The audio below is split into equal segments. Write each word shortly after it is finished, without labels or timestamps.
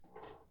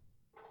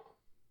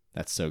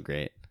That's so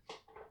great.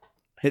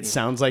 It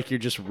sounds like you're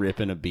just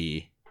ripping a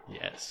bee.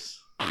 Yes.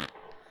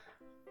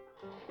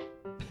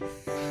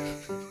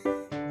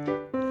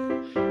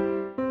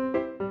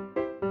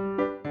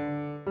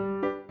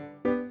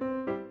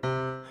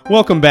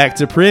 Welcome back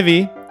to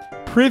Privy.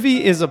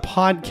 Privy is a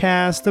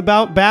podcast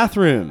about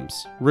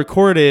bathrooms,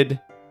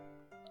 recorded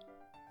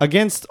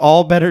against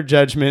all better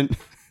judgment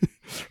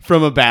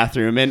from a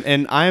bathroom.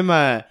 And I'm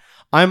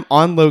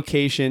on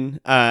location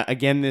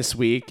again this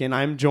week, and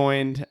I'm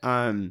joined.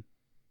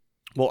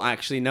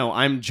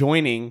 I'm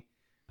joining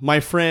my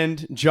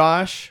friend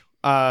Josh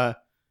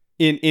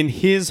in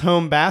his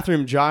home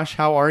bathroom. Josh,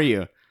 how are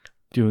you?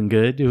 Doing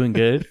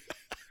good.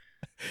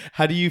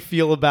 How do you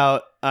feel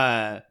about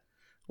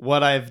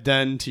what I've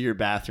done to your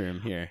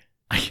bathroom here?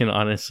 I can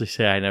honestly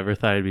say I never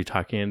thought I'd be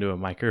talking into a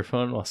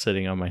microphone while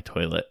sitting on my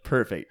toilet.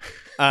 Perfect.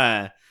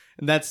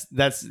 That's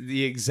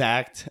the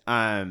exact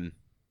vibe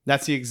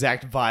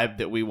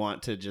that we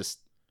want to just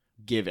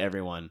give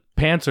everyone.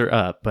 Pants are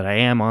up, but I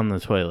am on the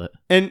toilet.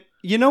 And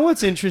you know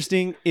what's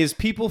interesting is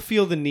people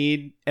feel the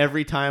need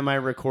every time I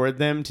record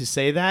them to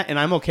say that, and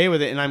I'm okay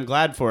with it, and I'm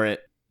glad for it.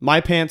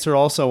 My pants are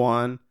also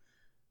on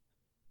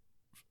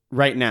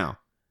right now.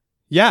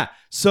 Yeah.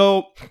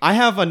 So I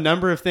have a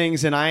number of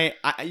things, and I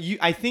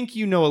think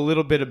you know a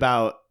little bit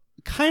about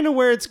kind of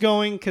where it's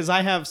going, because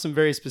I have some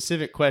very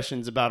specific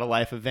questions about a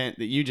life event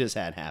that you just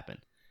had happen.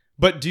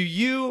 But do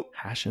you...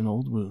 Hashing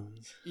old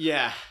wounds.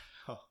 Yeah.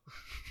 Oh.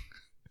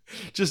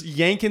 Just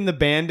yanking the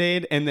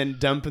Band-Aid and then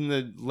dumping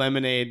the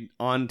lemonade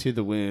onto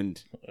the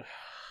wound.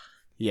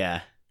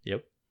 Yeah.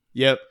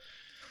 Yep.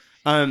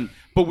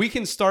 But we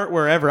can start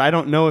wherever. I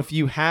don't know if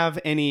you have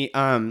any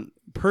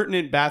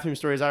pertinent bathroom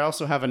stories. I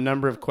also have a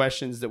number of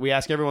questions that we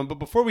ask everyone. But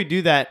before we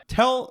do that,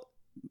 tell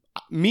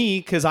me,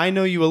 because I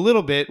know you a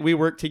little bit. We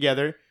work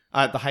together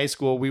at the high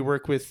school. We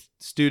work with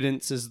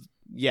students.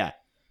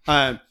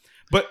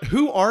 But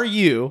who are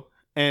you,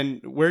 and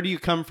where do you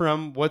come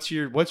from? What's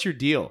your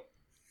deal?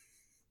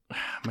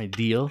 My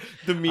deal?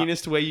 The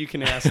meanest way you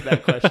can ask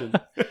that question.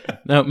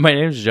 No, my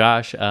name's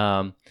Josh.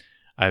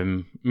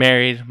 I'm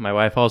married. My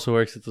wife also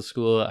works at the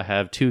school. I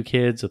have 2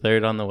 kids, a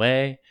third on the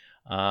way.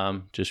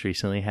 Just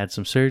recently had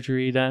some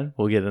surgery done.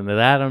 We'll get into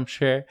that, I'm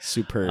sure.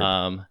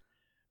 Superb.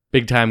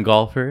 Big time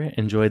golfer.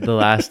 Enjoyed the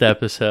last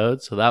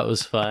episode, so that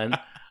was fun.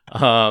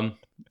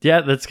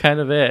 Yeah, that's kind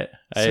of it.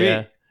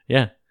 Sweet.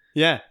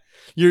 Yeah.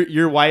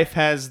 Your wife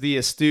has the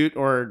astute,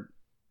 or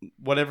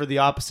whatever the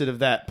opposite of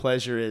that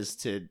pleasure is,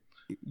 to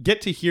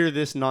get to hear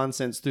this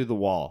nonsense through the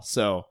wall.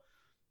 So,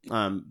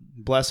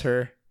 bless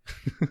her.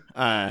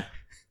 It's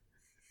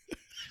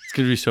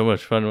gonna be so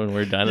much fun when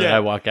we're done, Yeah. and I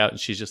walk out and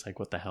she's just like,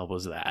 "What the hell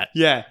was that?"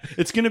 Yeah,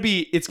 it's gonna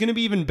be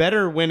even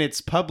better when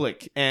it's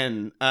public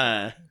and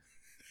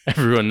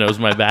Everyone knows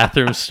my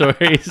bathroom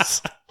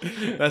stories.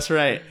 That's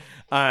right.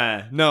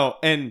 No,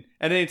 and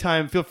at any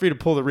time, feel free to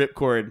pull the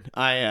ripcord.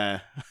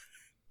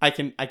 I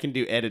can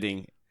do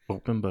editing.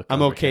 Open book.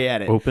 I'm okay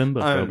at it. Open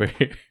book over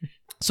here.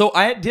 So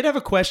I did have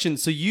a question.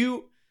 So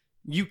you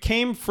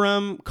came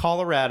from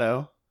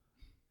Colorado.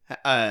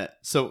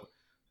 So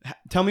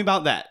tell me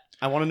about that.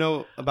 I want to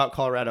know about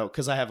Colorado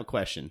because I have a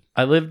question.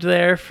 I lived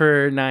there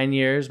for 9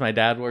 years. My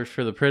dad worked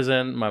for the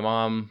prison. My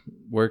mom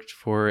worked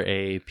for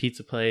a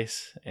pizza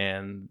place,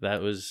 and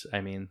that was,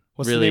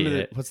 What's really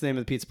the name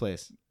of the pizza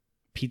place?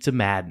 Pizza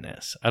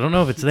Madness. I don't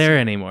know if it's there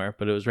anymore,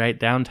 but it was right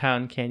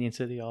downtown Canyon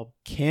City,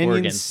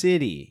 Oregon.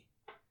 City.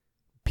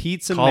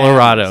 Pizza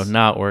Colorado, Madness.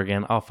 not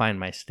Oregon. I'll find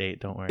my state.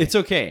 Don't worry. It's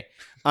okay.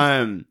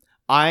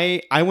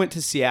 I went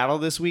to Seattle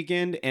this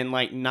weekend, and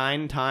like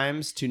 9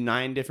 times to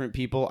 9 different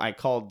people, I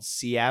called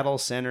Seattle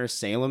Center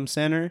Salem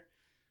Center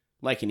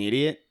like an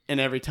idiot. And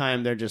every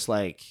time they're just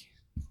like,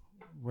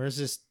 where's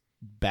this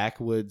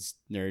backwoods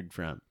nerd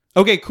from?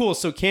 Okay, cool.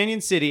 So Canyon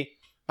City.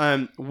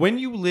 When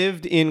you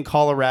lived in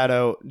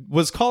Colorado,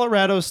 was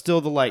Colorado still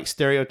the like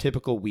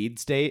stereotypical weed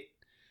state?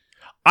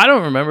 I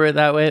don't remember it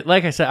that way.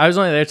 Like I said, I was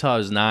only there till I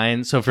was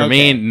 9. So for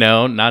me,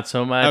 no, not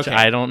so much. Okay.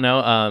 I don't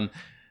know.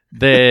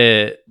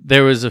 There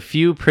was a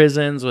few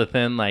prisons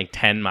within like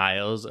 10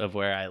 miles of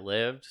where I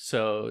lived.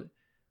 So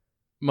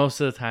most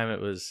of the time it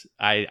was,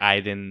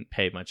 I didn't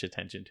pay much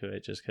attention to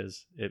it just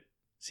because it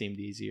seemed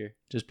easier.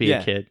 Just be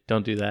a kid.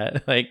 Don't do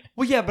that.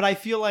 Well, yeah, but I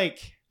feel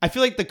like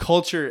the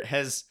culture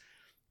has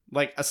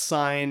like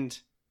assigned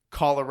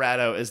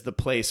Colorado as the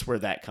place where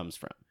that comes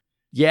from.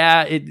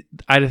 Yeah,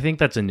 I think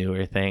that's a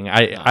newer thing.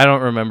 I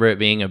don't remember it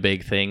being a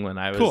big thing when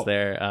I was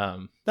there.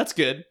 That's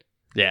good.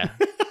 Yeah.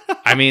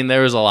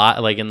 There was a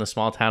lot, like in the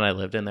small town I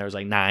lived in, there was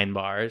like 9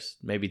 bars,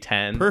 maybe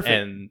 10. Perfect.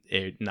 And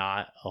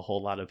not a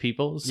whole lot of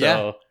people.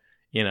 So,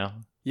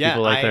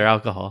 people like their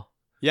alcohol.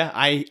 Yeah,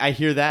 I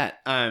hear that.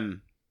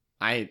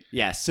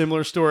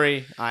 Similar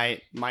story.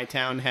 My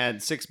town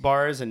had 6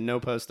 bars and no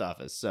post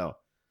office. So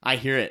I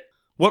hear it.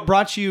 What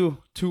brought you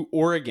to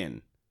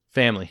Oregon?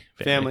 Family.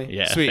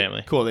 Yeah, Sweet.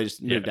 Family. Cool. They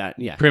just moved out.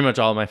 Yeah. Pretty much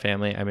all of my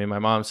family. My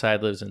mom's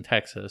side lives in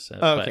Texas.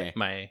 Okay.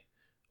 But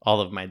all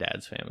of my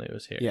dad's family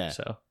was here. Yeah.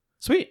 So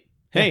sweet.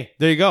 Hey,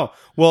 there you go.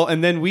 Well,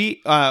 and then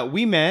we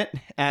met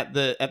at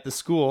the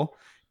school,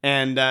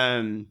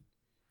 and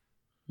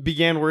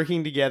began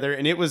working together,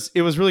 and it was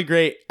really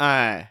great.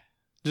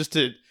 Just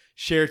to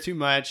share too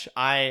much,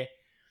 I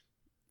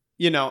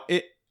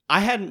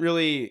hadn't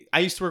really. I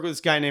used to work with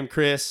this guy named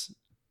Chris.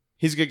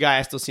 He's a good guy.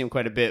 I still see him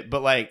quite a bit,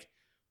 but like,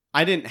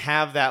 I didn't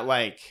have that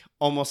like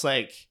almost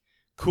like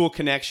cool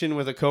connection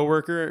with a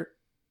coworker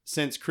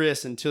since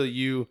Chris until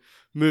you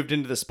moved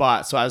into the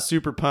spot. So I was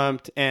super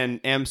pumped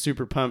and am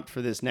super pumped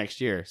for this next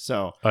year.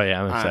 So oh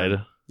yeah, I'm excited.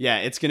 Yeah,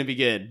 it's gonna be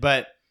good.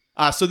 But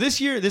so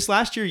this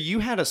last year, you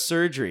had a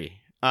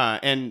surgery,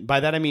 and by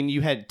that I mean you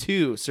had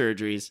 2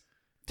 surgeries.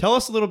 Tell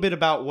us a little bit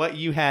about what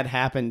you had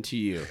happen to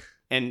you,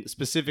 and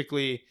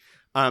specifically.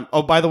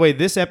 By the way,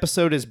 this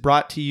episode is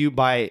brought to you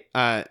by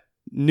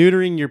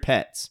neutering your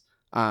pets.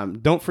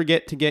 Don't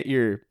forget to get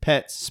your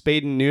pets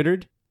spayed and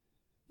neutered.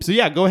 So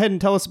yeah, go ahead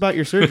and tell us about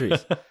your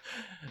surgeries.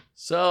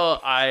 So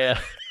I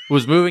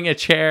was moving a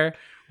chair,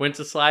 went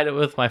to slide it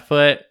with my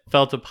foot,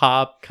 felt a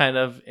pop kind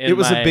of in It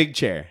was a big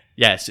chair.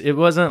 Yes, it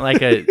wasn't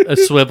like a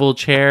swivel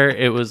chair.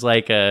 It was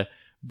like a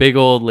big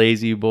old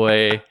lazy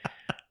boy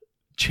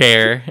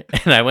chair.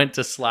 And I went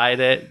to slide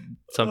it,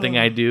 something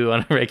I do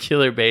on a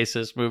regular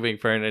basis, moving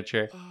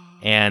furniture.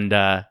 And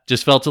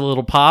just felt a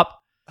little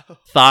pop.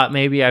 Thought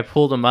maybe I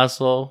pulled a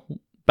muscle.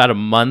 About a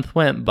month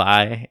went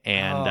by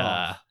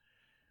and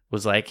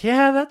was like,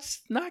 yeah,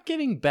 that's not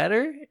getting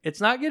better. It's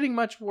not getting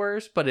much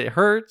worse, but it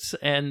hurts.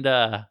 And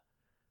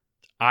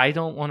I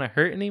don't want to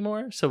hurt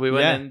anymore. So we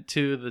went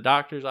into the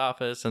doctor's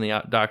office and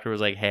the doctor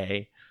was like,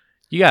 hey,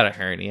 you got a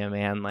hernia,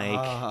 man.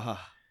 Like,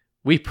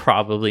 we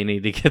probably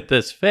need to get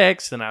this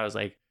fixed. And I was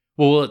like,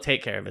 well, will it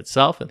take care of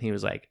itself? And he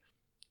was like,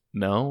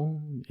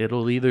 no,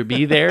 it'll either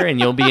be there and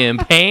you'll be in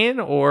pain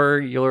or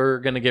you're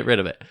going to get rid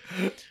of it.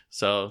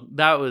 So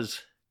that was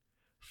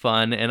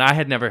fun. And I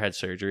had never had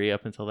surgery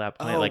up until that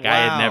point.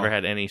 I had never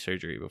had any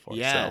surgery before.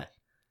 Yeah. So,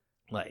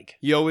 like,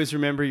 you always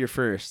remember your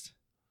first.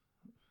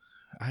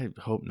 I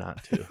hope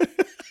not to.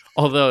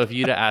 Although if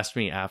you'd have asked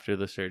me after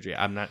the surgery,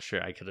 I'm not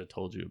sure I could have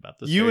told you about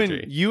the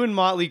surgery. You and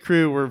Motley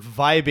Crue were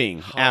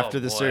vibing after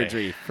the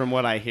surgery, from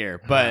what I hear.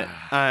 But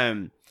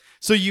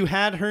so you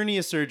had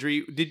hernia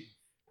surgery.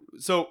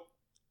 So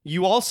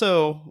you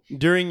also,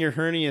 during your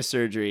hernia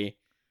surgery,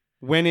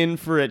 went in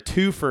for a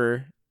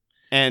twofer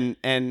and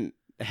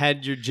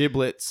had your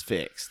giblets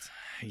fixed.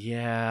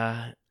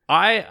 Yeah.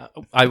 I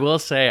will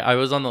say I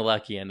was on the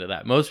lucky end of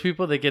that. Most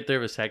people that get their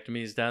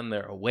vasectomies done,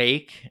 they're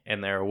awake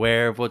and they're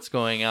aware of what's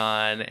going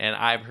on. And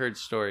I've heard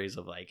stories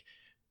of like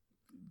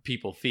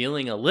people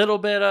feeling a little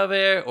bit of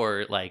it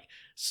or like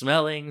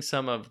smelling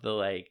some of the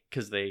like,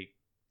 because they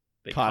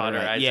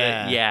cauterize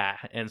it. Yeah.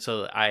 And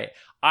so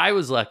I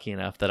was lucky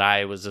enough that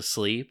I was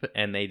asleep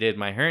and they did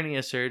my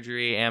hernia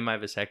surgery and my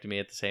vasectomy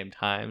at the same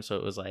time. So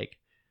it was like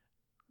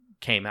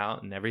came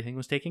out and everything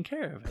was taken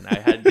care of. And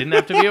I didn't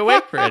have to be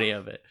awake for any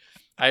of it.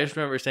 I just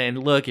remember saying,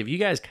 look, if you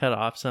guys cut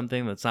off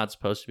something that's not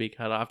supposed to be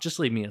cut off, just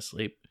leave me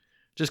asleep.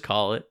 Just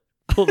call it.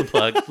 Pull the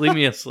plug. Leave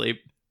me asleep.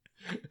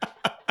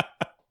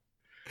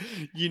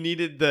 You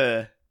needed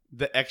the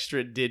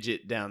extra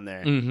digit down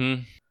there.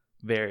 Mm-hmm.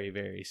 Very,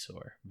 very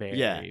sore.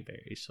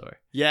 Very sore.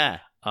 Yeah.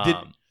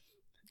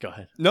 Go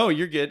ahead. No,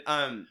 you're good.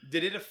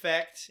 Did it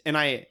affect, and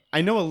I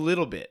know a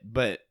little bit,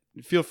 but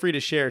feel free to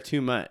share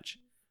too much.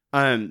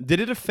 Did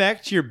it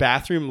affect your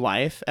bathroom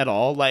life at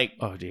all? Like,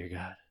 oh dear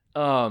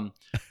God.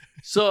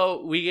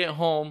 So we get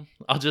home.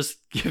 I'll just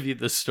give you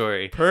the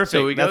story. Perfect.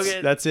 So we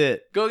that's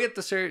it. Go get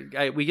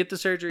the we get the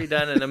surgery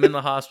done, and I'm in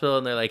the hospital,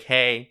 and they're like,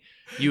 "Hey,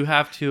 you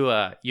have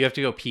to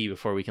go pee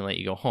before we can let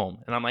you go home."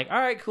 And I'm like, "All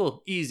right,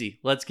 cool, easy.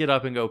 Let's get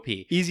up and go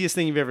pee." Easiest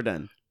thing you've ever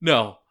done.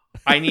 No,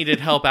 I needed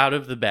help out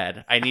of the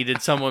bed. I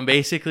needed someone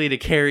basically to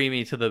carry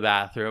me to the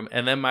bathroom,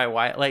 and then my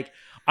wife, like,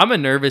 I'm a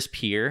nervous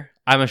peer.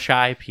 I'm a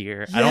shy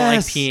peer. Yes. I don't like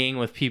peeing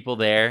with people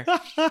there.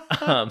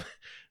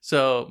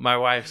 So my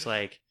wife's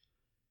like,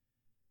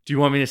 do you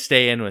want me to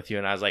stay in with you?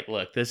 And I was like,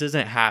 look, this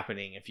isn't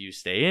happening. If you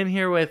stay in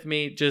here with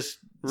me, just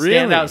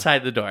stand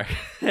outside the door.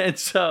 And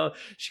so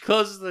she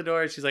closes the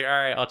door. And she's like, all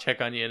right, I'll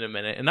check on you in a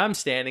minute. And I'm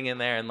standing in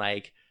there and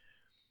like,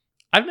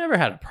 I've never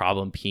had a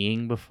problem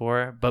peeing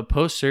before, but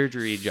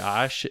post-surgery,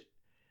 Josh,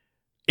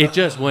 it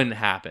just wouldn't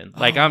happen.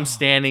 Like I'm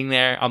standing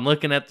there, I'm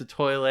looking at the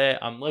toilet,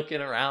 I'm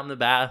looking around the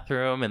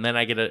bathroom, and then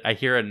I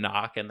hear a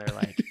knock and they're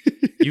like,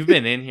 you've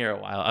been in here a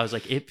while. I was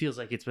like, it feels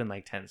like it's been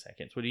like 10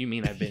 seconds. What do you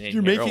mean I've been in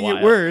You're here a while? You're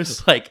making it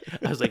worse. Like,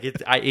 I was like,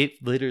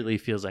 it literally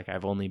feels like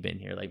I've only been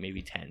here like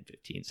maybe 10,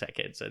 15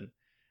 seconds. And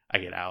I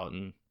get out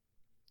and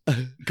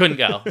couldn't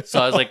go.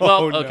 So I was like,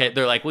 well, okay. No.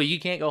 They're like, well, you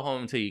can't go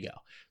home until you go.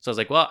 So I was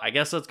like, well, I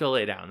guess let's go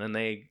lay down. And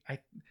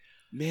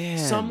man,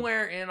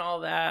 somewhere in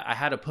all that, I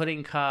had a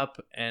pudding cup,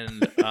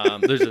 and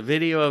there's a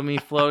video of me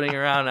floating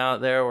around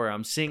out there where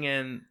I'm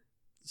singing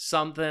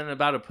something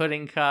about a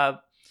pudding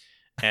cup,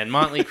 and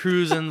Motley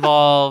Crue's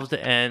involved,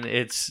 and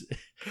it's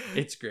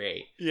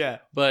great. Yeah.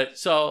 But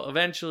so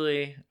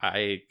eventually,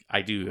 I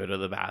do go to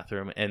the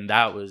bathroom, and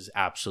that was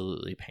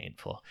absolutely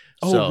painful.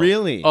 Oh,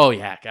 really? Oh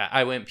yeah,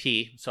 I went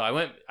pee. So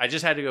I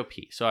just had to go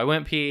pee. So I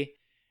went pee,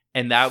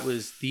 and that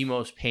was the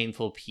most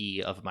painful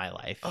pee of my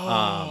life.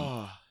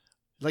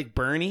 Like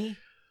Bernie?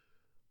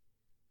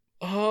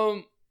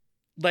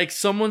 Like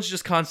someone's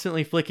just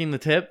constantly flicking the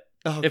tip.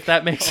 Oh, if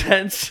that makes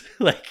sense.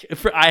 Like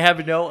I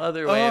have no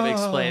other way of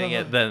explaining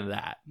it than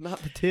that.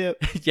 Not the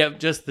tip. Yep,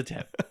 just the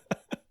tip.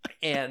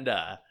 And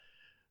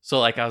so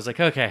like I was like,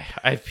 okay,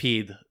 I've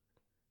peed.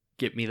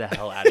 Get me the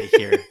hell out of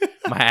here.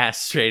 My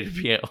ass straight to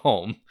be at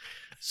home.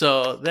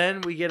 So then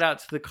we get out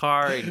to the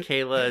car, and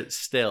Kayla,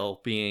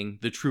 still being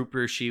the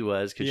trooper she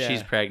was, because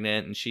she's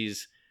pregnant and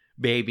she's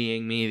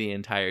babying me the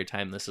entire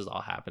time this is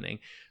all happening.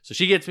 So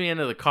she gets me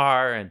into the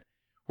car, and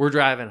we're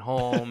driving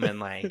home, and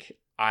like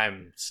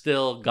I'm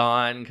still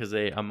gone because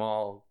I'm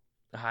all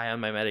high on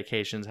my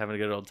medications, having a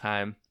good old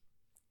time.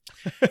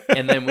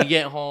 And then we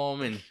get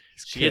home, and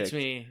she gets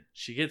me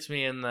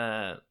in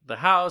the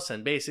house,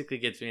 and basically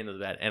gets me into the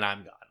bed, and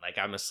I'm gone. Like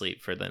I'm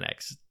asleep for the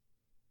next,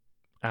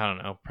 I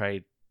don't know,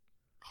 probably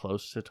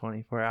close to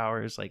 24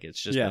 hours. Like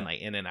it's just been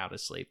like in and out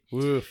of sleep.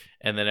 Woof.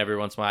 And then every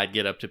once in a while I'd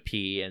get up to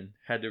pee and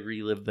had to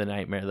relive the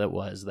nightmare that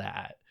was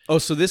that. Oh,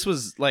 so this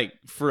was like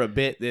for a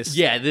bit.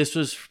 This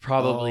was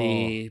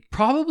probably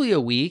a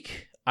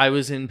week. I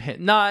was in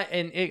pain.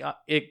 And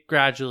it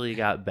gradually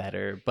got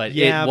better, but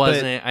it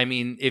wasn't. I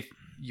mean, if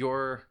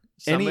you're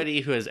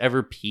somebody who has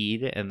ever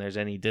peed and there's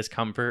any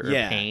discomfort or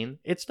pain,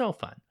 it's no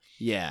fun.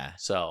 Yeah.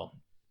 So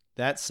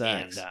that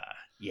sucks.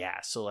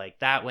 And so like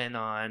that went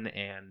on,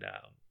 and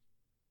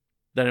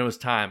then it was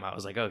time. I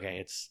was like,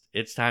 okay,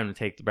 it's time to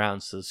take the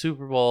Browns to the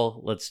Super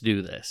Bowl. Let's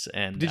do this.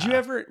 And did you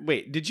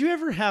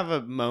ever have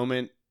a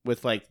moment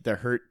with like the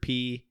hurt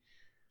pee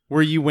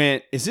where you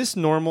went, is this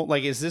normal?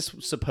 Like, is this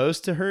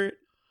supposed to hurt?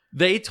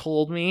 They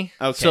told me.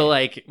 Okay. So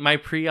like my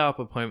pre-op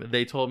appointment,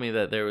 they told me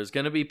that there was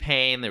going to be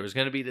pain, there was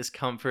going to be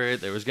discomfort,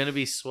 there was going to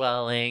be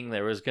swelling,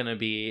 there was going to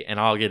be, and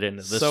I'll get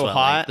into the swelling.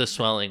 Hot. The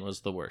swelling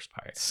was the worst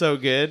part. So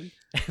good.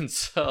 And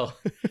so,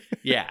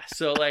 yeah.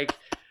 So like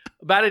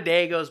about a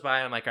day goes by,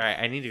 and I'm like, all right,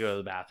 I need to go to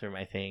the bathroom,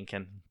 I think,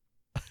 and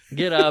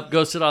get up,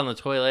 go sit on the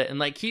toilet. And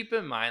like, keep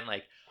in mind,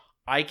 like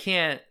I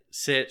can't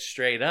sit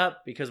straight up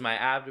because my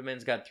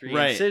abdomen's got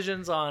 3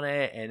 incisions on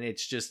it, and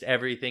it's just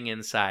everything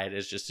inside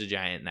is just a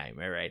giant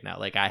nightmare right now.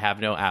 Like I have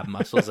no ab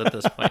muscles at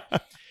this point.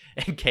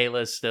 And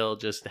Kayla's still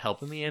just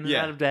helping me in and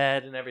out of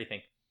bed and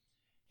everything.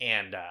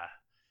 And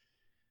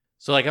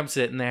so like I'm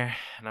sitting there,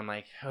 and I'm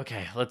like,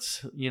 okay,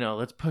 let's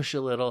push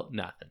a little.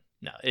 Nothing.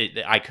 No,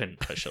 I couldn't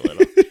push a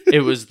little.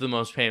 It was the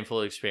most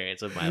painful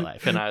experience of my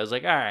life. And I was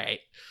like, all right,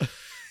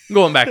 I'm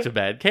going back to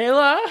bed,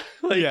 Kayla.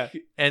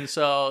 And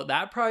so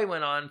that probably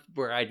went on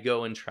where I'd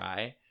go and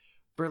try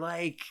for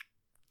like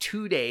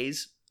 2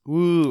 days.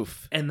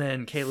 Oof. And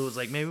then Kayla was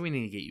like, maybe we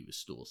need to get you a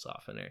stool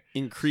softener.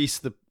 Increase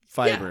the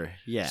fiber.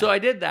 Yeah. So I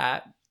did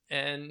that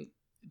and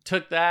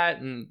took that,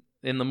 and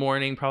in the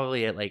morning,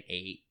 probably at like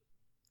 8,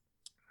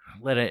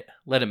 let it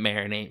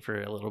marinate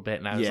for a little bit.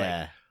 And I was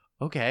like,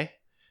 okay,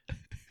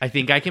 I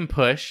think I can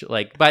push.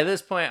 Like by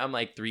this point, I'm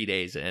like 3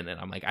 days in, and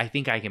I'm like, I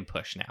think I can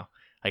push now.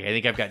 Like, I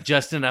think I've got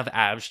just enough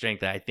ab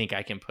strength that I think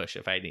I can push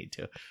if I need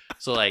to.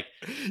 So, like,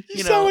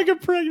 you sound like a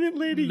pregnant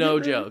lady.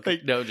 No joke.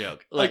 Like, no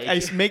joke. Like, I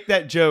make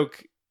that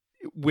joke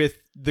with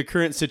the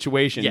current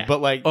situation,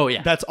 but like,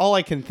 that's all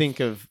I can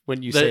think of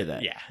when you say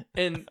that. Yeah.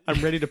 And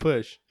I'm ready to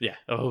push. Yeah.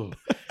 Oh.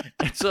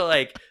 And so,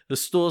 like, the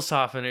stool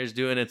softener's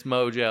doing its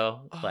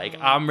mojo. Like,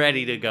 I'm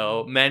ready to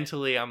go.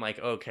 Mentally, I'm like,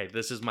 okay,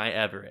 this is my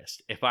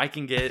Everest. If I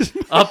can get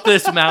up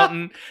this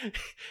mountain,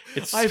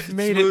 I've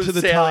made it to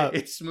the top.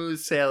 It's smooth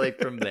sailing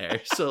from there.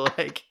 So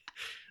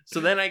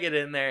then I get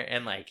in there,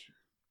 and like,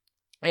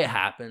 it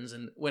happens.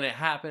 And when it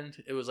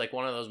happened, it was like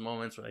one of those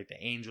moments where like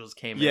the angels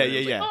came in.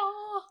 Yeah. Like, oh.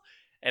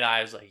 And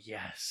I was like,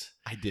 yes,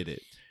 I did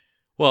it.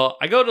 Well,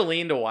 I go to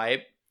lean to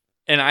wipe,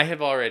 and I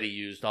have already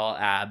used all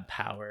ab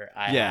power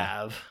I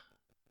have.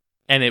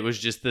 And it was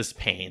just this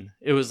pain.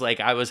 It was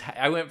like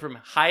I went from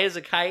high as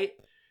a kite,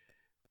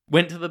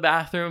 went to the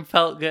bathroom,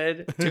 felt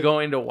good, to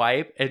going to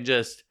wipe, and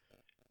just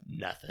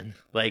nothing.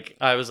 Like,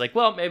 I was like,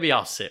 well, maybe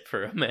I'll sit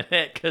for a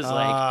minute, because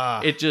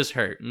like it just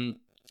hurt. And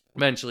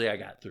eventually I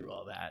got through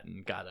all that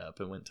and got up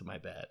and went to my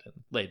bed and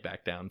laid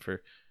back down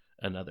for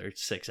another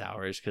 6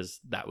 hours,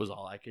 because that was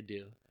all I could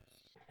do.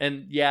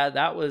 And yeah,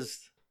 that was,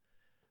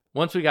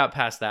 once we got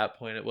past that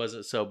point, it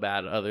wasn't so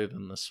bad, other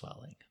than the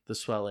swelling.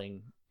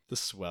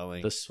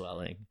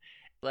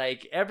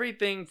 Like,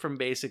 everything from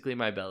basically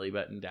my belly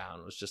button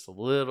down was just a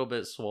little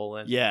bit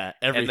swollen. Yeah,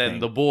 everything. And then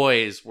the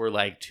boys were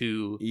like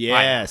 2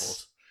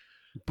 pineapples.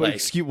 But like,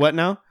 excuse what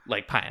now?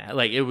 Like pineapple.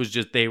 Like, it was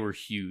just, they were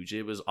huge.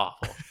 It was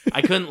awful.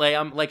 I couldn't lay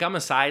on, like, I'm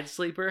a side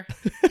sleeper.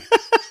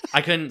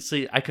 I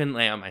couldn't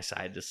lay on my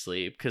side to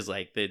sleep, because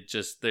like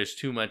there's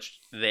too much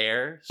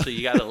there, so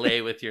you got to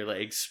lay with your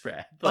legs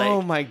spread. Like,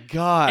 oh my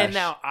gosh! And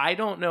now I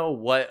don't know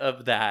what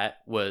of that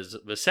was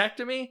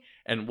vasectomy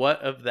and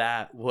what of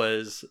that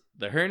was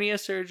the hernia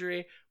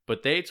surgery,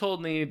 but they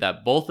told me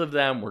that both of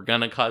them were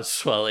gonna cause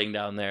swelling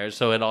down there,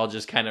 so it all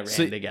just kind of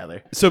ran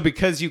together. So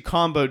because you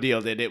combo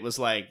dealed it, it was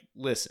like,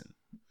 listen,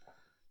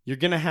 you're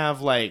gonna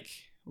have like,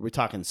 we're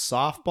talking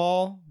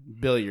softball,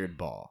 billiard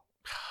ball,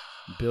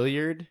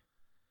 billiard.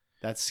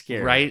 That's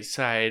scary. Right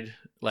side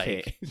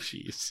Like,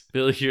 jeez.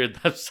 billiard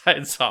left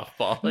side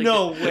softball. Like,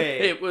 no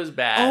way. It was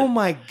bad. Oh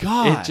my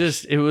god.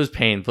 It was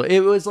painful. It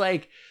was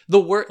like the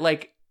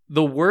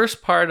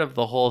worst part of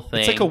the whole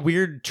thing. It's like a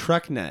weird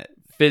truck nut.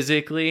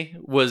 Physically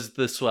was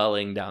the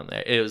swelling down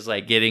there. It was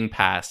like getting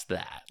past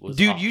that.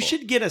 Dude, awful. you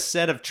should get a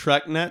set of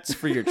truck nuts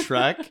for your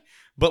truck,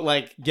 but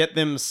like get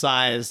them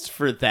sized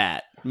for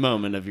that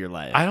moment of your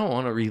life. I don't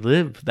want to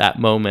relive that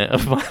moment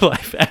of my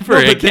life ever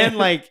but again. then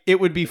like it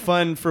would be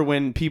fun for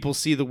when people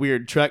see the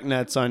weird truck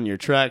nuts on your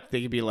truck.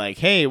 They could be like,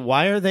 "Hey,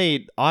 why are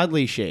they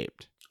oddly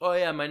shaped?" Oh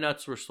yeah, my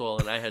nuts were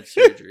swollen. I had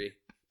surgery.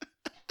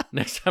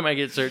 Next time I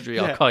get surgery,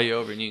 I'll call you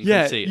over and you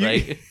can come see.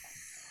 Like,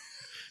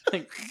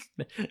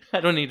 I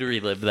don't need to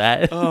relive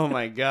that. Oh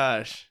my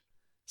gosh.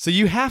 So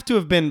you have to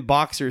have been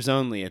boxers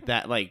only at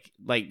that. Like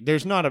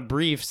there's not a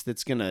briefs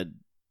that's gonna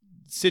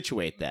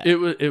situate that.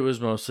 It was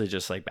mostly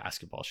just like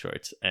basketball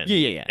shorts and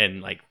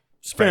and like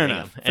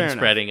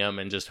spreading them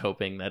and just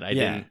hoping that I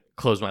didn't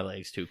close my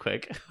legs too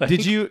quick. Like,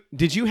 did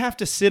you have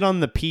to sit on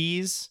the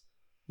peas,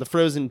 the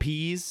frozen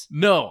peas?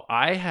 No,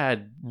 I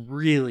had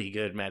really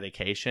good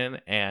medication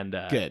and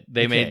good.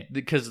 They made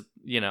because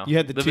you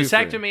had the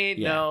vasectomy.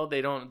 No,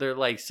 they don't. They're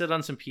like sit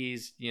on some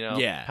peas.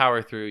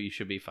 Power through. You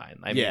should be fine.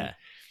 I mean,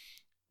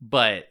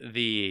 but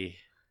the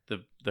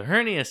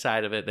hernia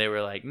side of it, they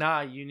were like,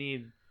 nah, you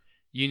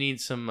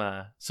need some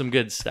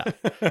good stuff.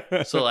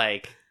 So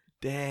like,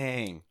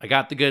 dang, I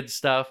got the good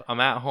stuff. I'm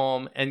at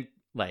home and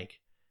like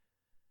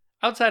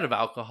outside of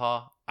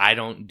alcohol, I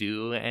don't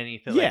do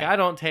anything. Like I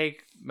don't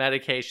take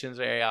medications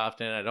very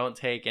often. I don't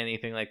take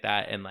anything like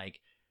that. And like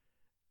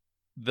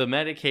the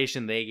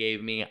medication they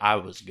gave me, I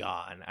was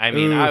gone. I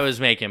mean, I was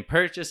making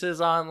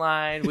purchases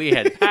online. We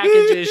had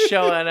packages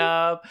showing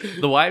up.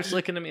 The wife's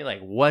looking at me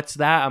like, what's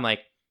that? I'm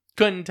like,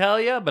 couldn't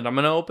tell you, but I'm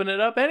going to open it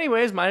up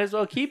anyways. Might as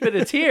well keep it.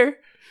 It's here.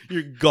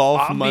 Your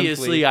golf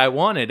Obviously, monthly. I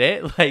wanted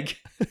it. Like,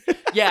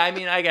 I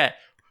mean, I got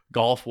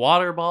golf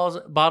water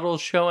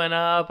bottles showing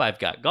up. I've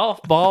got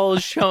golf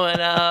balls showing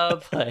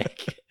up.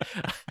 Like,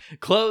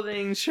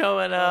 clothing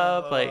showing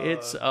up. Like,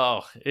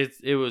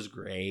 it was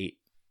great.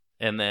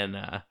 And then,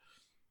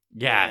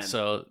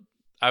 so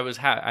I was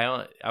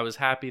I was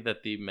happy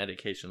that the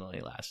medication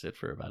only lasted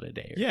for about a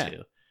day or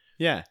two.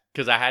 Yeah,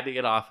 because I had to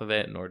get off of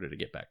it in order to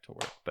get back to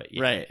work. But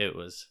it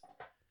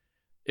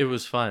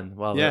was fun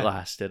while it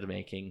lasted,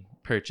 making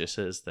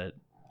purchases that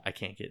I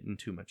can't get in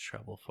too much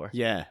trouble for.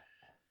 Yeah.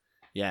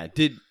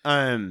 Did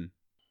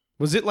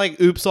was it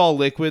like Oops All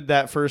Liquid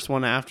that first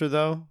one after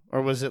though,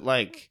 or was it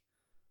like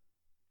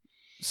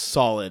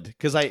solid?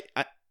 Because I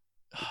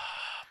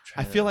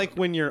feel like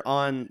when you're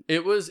on,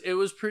 it was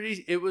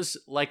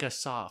like a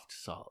soft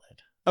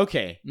solid.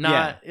 Okay,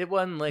 it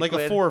wasn't liquid.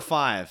 Like a 4 or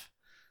 5.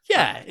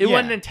 Yeah, it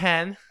wasn't a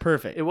 10.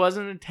 Perfect. It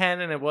wasn't a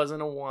 10 and it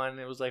wasn't a 1.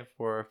 It was like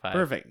 4 or 5.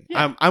 Perfect.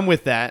 Yeah. I'm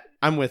with that.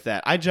 I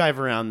jive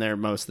around there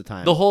most of the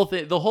time. The whole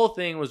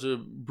thing was a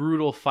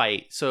brutal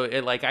fight. So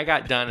it like I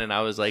got done and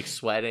I was like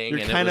sweating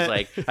it was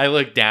like I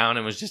looked down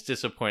and was just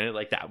disappointed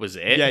like that was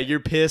it. Yeah,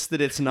 you're pissed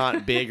that it's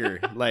not bigger.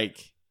 Like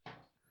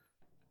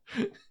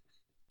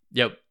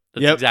Yep.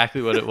 That's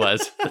exactly what it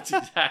was. That's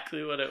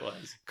exactly what it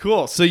was.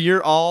 Cool. So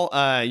you're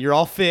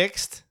all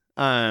fixed.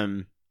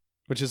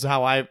 Which is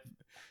how I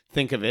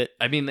think of it.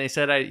 I mean, they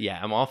said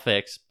I'm all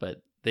fixed,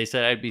 but they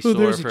said I'd be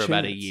sore for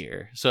about a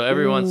year. So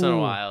every once in a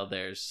while,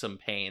 there's some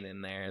pain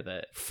in there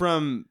that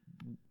from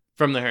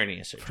the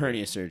hernia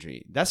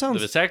surgery. That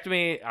sounds the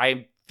vasectomy.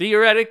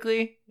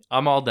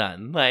 I'm all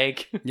done.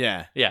 Like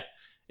yeah.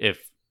 If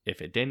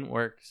it didn't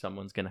work,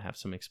 someone's gonna have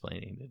some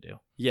explaining to do.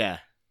 Yeah.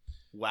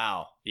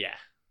 Wow. Yeah.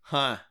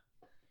 Huh.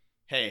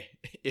 Hey,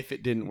 if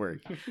it didn't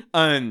work.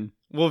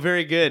 Well,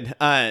 very good.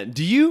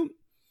 Do you?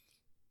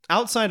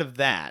 Outside of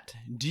that,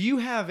 do you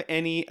have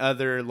any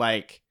other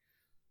like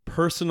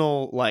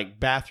personal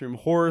like bathroom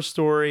horror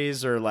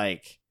stories or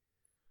like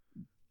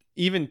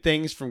even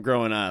things from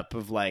growing up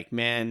of like,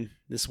 man,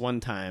 this one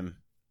time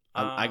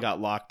I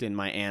got locked in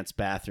my aunt's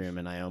bathroom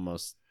and I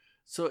almost.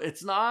 So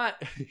it's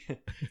not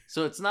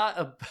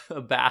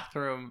a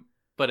bathroom,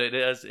 but it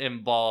does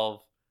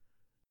involve.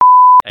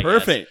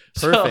 Perfect.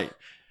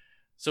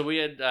 So we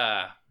had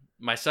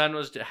my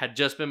son had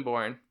just been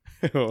born,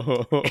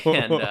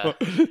 and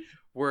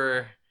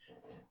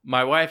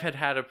my wife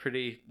had a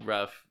pretty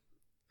rough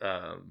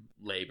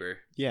labor.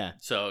 Yeah.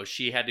 So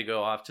she had to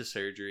go off to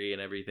surgery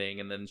and everything.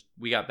 And then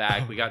we got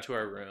back, we got to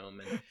our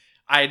room and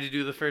I had to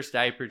do the first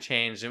diaper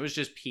change. It was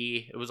just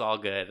pee. It was all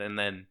good. And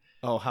then.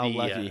 Oh, how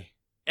lucky.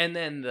 And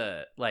then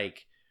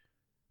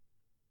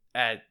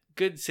at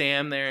Good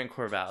Sam there in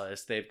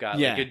Corvallis, they've got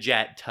like a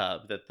jet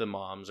tub that the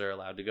moms are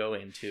allowed to go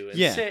into and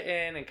sit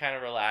in and kind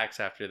of relax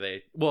after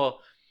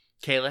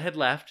Kayla had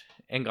left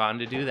and gone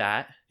to do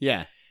that.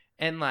 Yeah.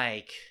 And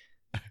like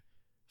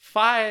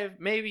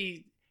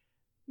maybe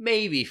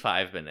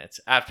 5 minutes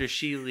after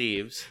she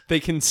leaves, they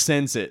can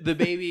sense it. The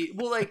baby,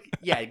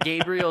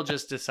 Gabriel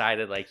just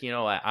decided like, you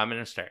know what, I'm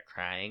going to start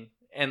crying.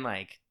 And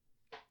like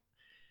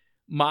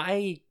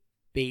my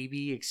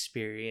baby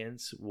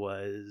experience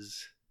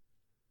was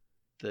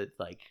the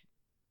like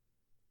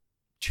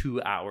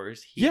 2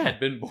 hours. He had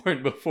been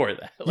born before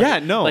that.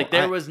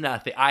 There was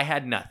nothing. I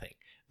had nothing.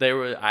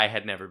 I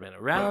had never been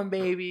around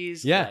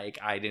babies. Yeah. Like,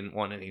 I didn't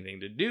want anything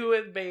to do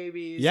with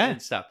babies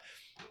and stuff.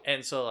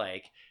 And so,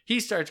 like, he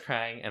starts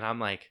crying, and I'm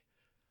like,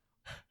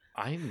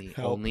 I'm the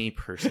only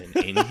person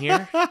in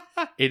here.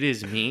 It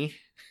is me.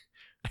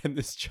 And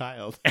this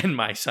child. And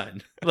my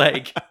son.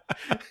 Like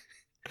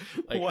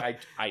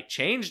I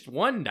changed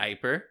one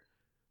diaper,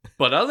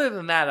 but other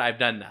than that, I've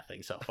done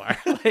nothing so far.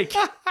 Like,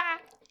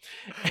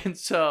 and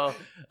so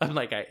I'm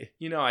like,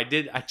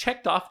 I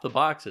checked off the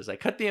boxes. I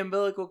cut the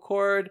umbilical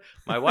cord.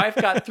 My wife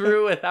got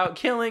through without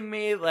killing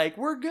me. Like,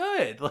 we're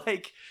good.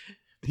 Like,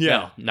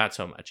 no, not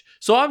so much.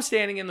 So I'm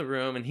standing in the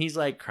room and he's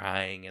like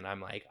crying and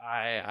I'm like,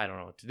 I don't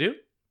know what to do.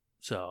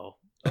 So,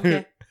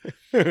 okay.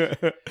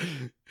 I'm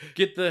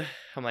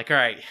like, all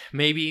right,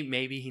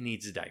 maybe he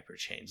needs a diaper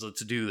change.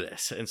 Let's do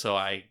this. And so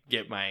I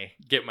get my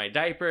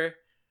diaper.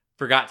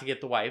 Forgot to get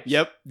the wipes.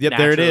 Yep,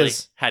 there it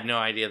is. Had no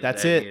idea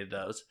that I needed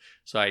those.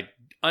 So I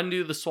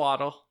undo the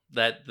swaddle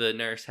that the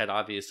nurse had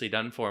obviously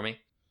done for me.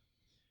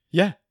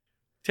 Yeah.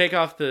 Take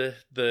off the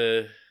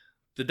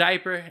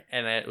diaper,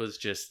 and it was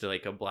just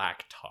like a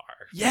black tar.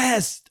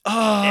 Yes.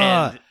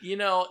 And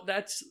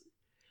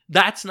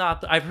that's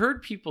not. I've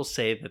heard people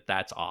say that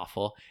that's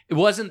awful. It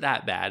wasn't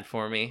that bad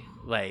for me.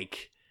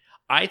 Like,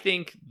 I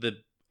think the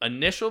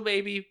initial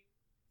baby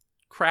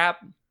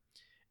crap.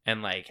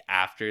 And like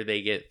after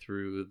they get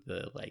through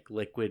the like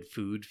liquid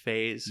food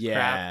phase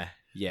crap,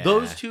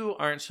 those two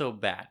aren't so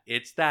bad.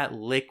 It's that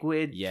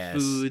liquid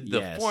food,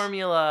 the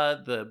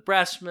formula, the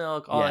breast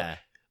milk, all that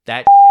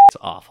shit's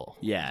awful.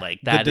 Yeah, like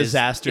that the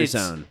disaster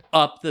zone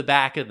up the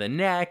back of the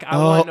neck. I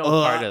want no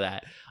part of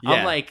that. Yeah.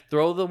 I'm like,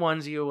 throw the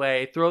onesie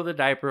away, throw the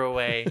diaper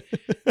away,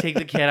 take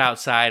the kid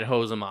outside,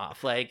 hose him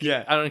off. Like,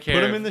 I don't care.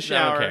 Put him in the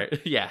shower.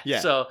 Yeah.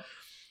 So.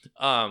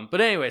 But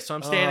anyway, so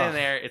I'm standing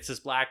there. It's this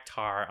black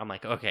tar. I'm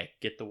like, okay,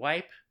 get the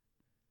wipe.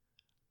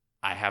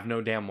 I have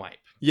no damn wipe.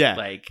 Yeah.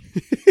 Like,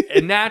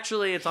 and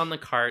naturally it's on the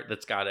cart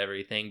that's got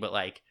everything, but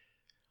like,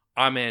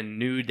 I'm in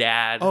new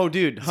dad. Oh,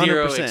 dude, 100%.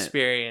 Zero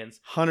experience.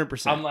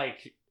 100%. I'm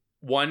like,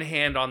 one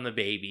hand on the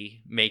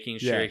baby, making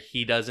sure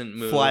he doesn't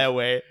move. Fly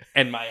away.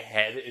 And my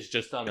head is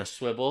just on a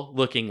swivel,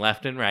 looking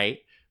left and right,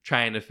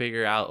 trying to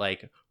figure out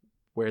like,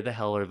 where the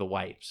hell are the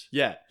wipes?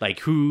 Yeah. Like,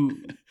 who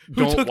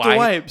took the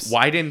wipes?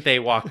 Why didn't they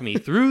walk me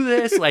through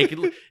this? Like,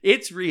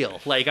 it's real.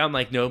 Like, I'm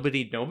like,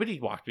 nobody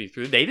walked me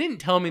through. They didn't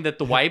tell me that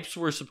the wipes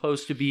were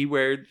supposed to be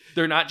where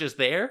they're not just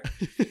there.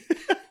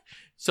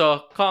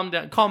 So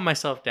calm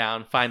myself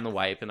down, find the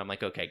wipe, and I'm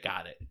like, okay,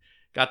 got it.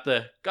 Got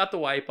the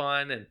wipe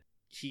on, and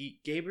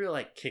Gabriel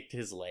like kicked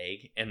his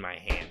leg, and my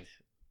hand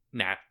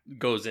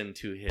goes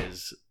into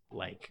his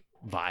like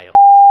vial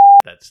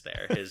that's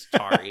there, his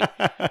tari.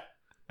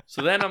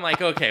 So then I'm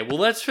like, okay, well,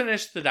 let's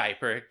finish the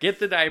diaper. Get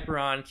the diaper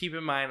on. Keep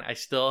in mind, I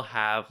still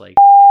have like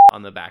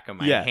on the back of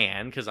my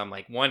hand because I'm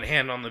like one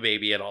hand on the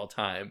baby at all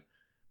time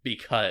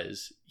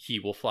because he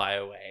will fly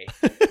away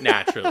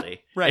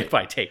naturally if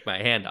I take my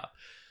hand off.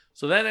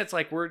 So then it's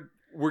like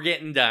we're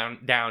getting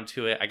down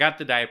to it. I got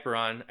the diaper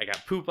on. I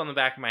got poop on the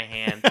back of my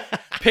hand.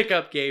 Pick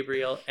up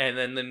Gabriel, and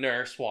then the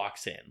nurse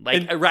walks in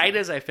right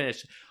as I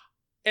finished.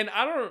 And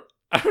I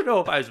don't know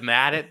if I was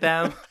mad at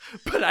them,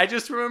 but I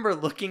just remember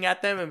looking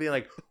at them and being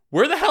like,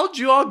 where the hell did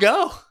you all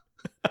go?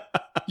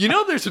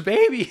 There's a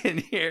baby in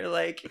here.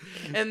 Like,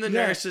 and the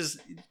nurses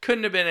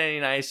couldn't have been any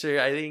nicer.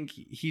 I think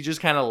he just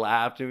kind of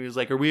laughed and he was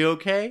like, are we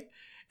okay?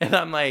 And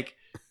I'm like,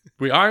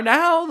 we are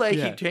now. Like,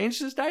 he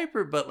changed his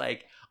diaper, but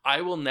like,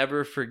 I will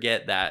never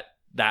forget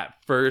that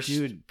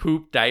first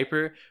poop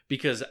diaper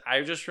because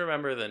I just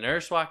remember the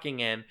nurse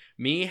walking in,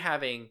 me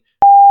having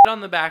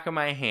on the back of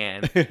my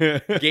hand.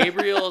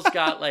 Gabriel's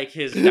got like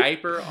his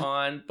diaper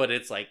on, but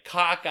it's like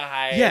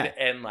cockeyed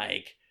and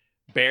like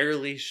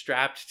barely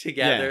strapped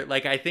together.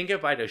 Like, I think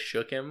if I'd have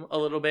shook him a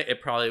little bit,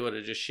 it probably would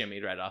have just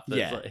shimmied right off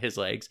his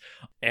legs.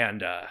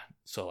 And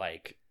so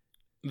like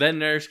then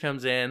nurse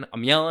comes in,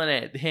 I'm yelling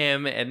at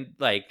him and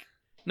like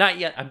not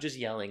yet, I'm just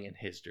yelling in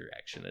his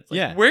direction. It's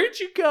like, where'd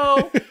you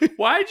go?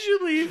 Why'd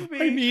you leave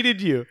me? I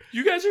needed you.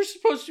 You guys are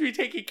supposed to be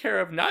taking care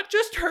of not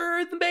just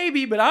her and the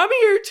baby, but I'm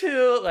here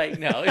too. Like,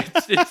 no,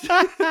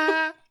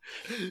 it's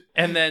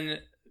and then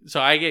so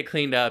I get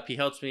cleaned up. He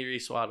helps me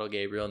re-swaddle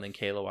Gabriel, and then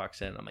Kayla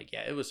walks in. I'm like,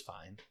 yeah, it was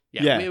fine.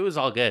 Yeah, it was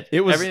all good.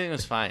 Everything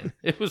was fine.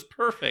 It was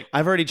perfect.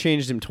 I've already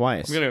changed him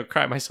twice. I'm gonna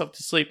cry myself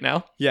to sleep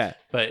now. Yeah,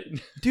 but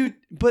dude,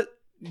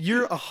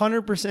 you're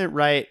 100%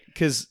 right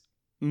because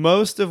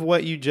most of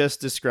what you just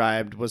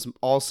described was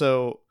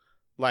also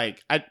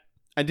like I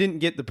didn't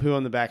get the poo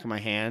on the back of my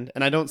hand,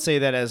 and I don't say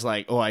that as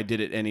like, oh, I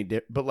did it any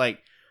different, but like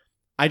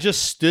I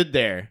just stood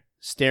there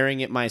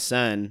staring at my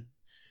son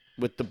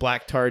with the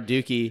black tar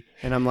dookie,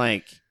 and I'm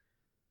like,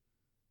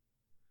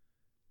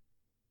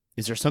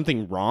 is there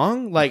something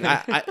wrong? Like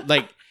I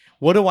like,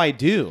 what do I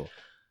do?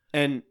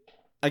 And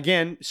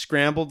again,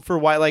 scrambled for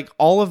why, like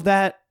all of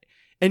that,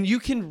 and you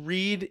can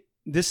read.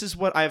 This is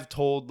what I've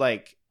told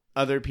like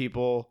other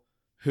people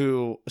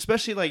who,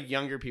 especially like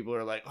younger people,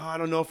 are like, oh, I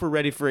don't know if we're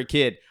ready for a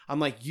kid. I'm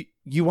like,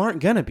 you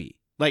aren't gonna be.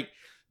 Like,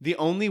 the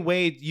only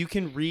way you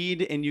can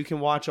read and you can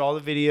watch all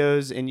the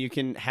videos and you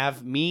can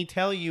have me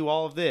tell you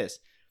all of this,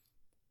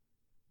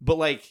 but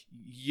like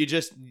you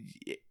just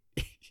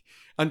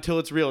until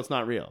it's real, it's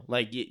not real.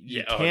 Like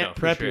you can't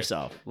prep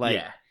yourself. Like,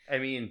 yeah, I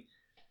mean,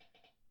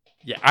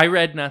 yeah, I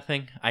read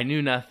nothing. I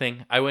knew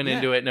nothing. I went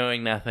into it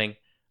knowing nothing.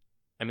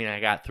 I mean, I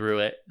got through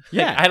it.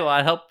 Yeah, like, I had a lot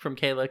of help from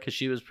Kayla because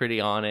she was pretty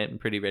on it and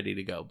pretty ready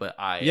to go. But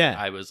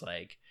I was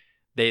like,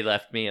 they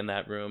left me in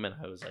that room, and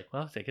I was like,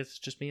 well, I guess it's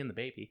just me and the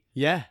baby.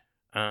 Yeah.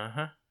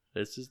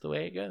 This is the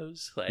way it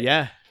goes. Like,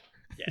 yeah.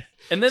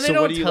 And then they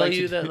don't tell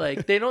you that,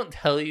 like, they don't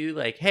tell you,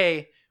 like,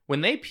 hey, when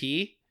they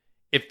pee,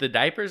 if the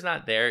diaper's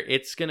not there,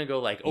 it's gonna go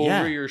like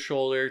over your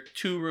shoulder,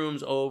 2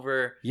 rooms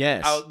over,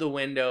 out the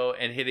window,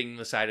 and hitting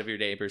the side of your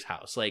neighbor's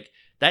house. Like,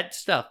 that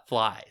stuff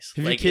flies.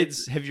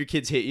 Have your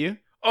kids hit you?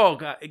 Oh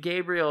God,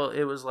 Gabriel,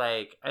 it was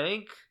like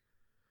I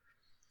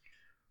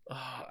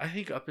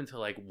think up until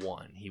like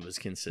 1, he was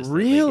consistent.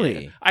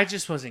 Really? I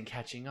just wasn't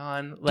catching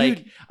on. Like,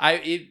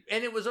 dude.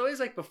 And it was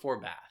always like before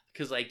bath.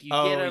 Because, like, you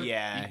get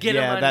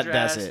him undressed,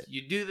 that's it.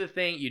 You do the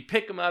thing, you'd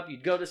pick him up,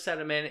 you'd go to set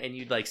him in, and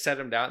you'd, like, set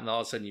him down, and all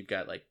of a sudden you've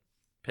got, like,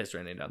 piss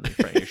running down the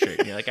front of your shirt.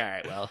 And you're like, all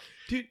right, well,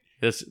 dude,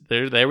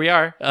 there we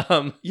are.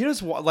 You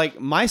know, like,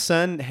 my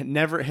son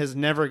has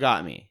never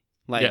got me.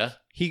 Like,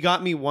 he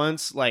got me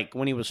once, like,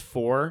 when he was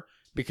 4,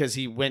 because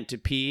he went to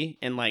pee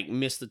and, like,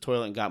 missed the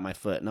toilet and got my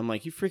foot. And I'm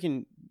like,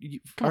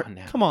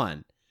 come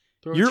on.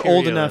 You're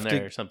old enough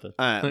to... or something.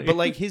 But,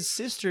 like, his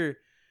sister...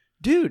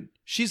 Dude,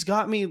 she's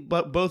got me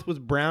both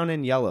with brown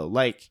and yellow.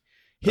 Like,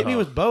 hit me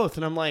with both.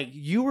 And I'm like,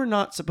 you were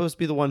not supposed to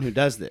be the one who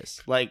does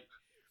this. Like,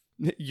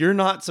 you're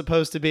not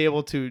supposed to be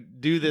able to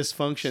do this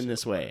function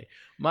this way.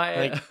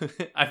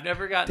 I've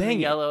never gotten the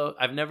yellow.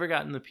 I've never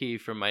gotten the pee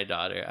from my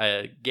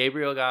daughter.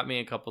 Gabriel got me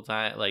a couple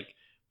times, like,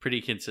 pretty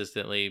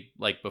consistently,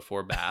 like,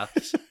 before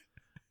baths.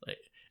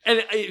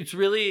 And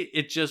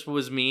it just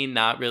was me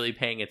not really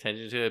paying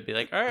attention to it. Be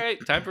like, all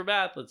right, time for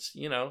bath. Let's,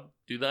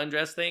 do the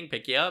undress thing,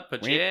 pick you up,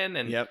 put you in.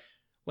 And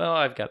well,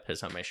 I've got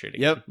piss on my shirt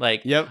again.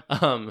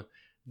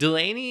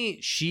 Delaney,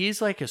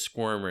 she's like a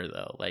squirmer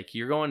though. Like,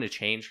 you're going to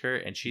change her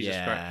and she's a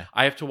squirmer.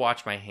 I have to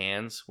watch my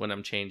hands when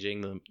I'm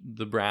changing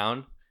the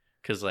brown.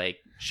 Cause like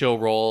she'll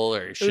roll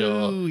or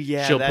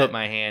she'll put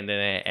my hand in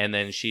it. And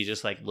then she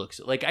just like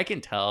looks, like I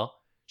can tell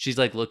she's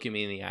like looking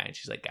me in the eye and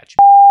she's like, got you.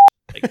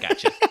 Like,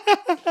 gotcha.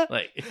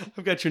 Like,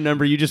 I've got your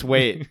number. You just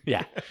wait.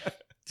 Yeah,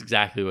 it's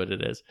exactly what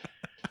it is.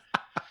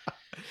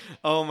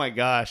 Oh my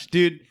gosh,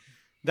 dude,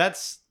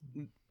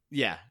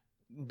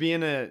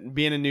 being a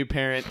new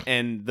parent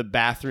and the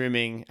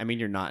bathrooming. I mean,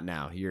 you're not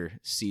now. You're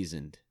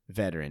seasoned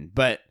veteran,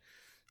 but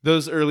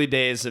those early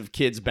days of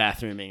kids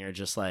bathrooming are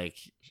just like,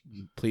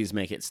 please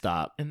make it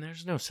stop. And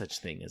there's no such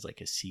thing as like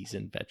a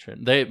seasoned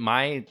veteran.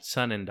 My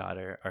son and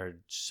daughter are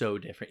so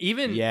different.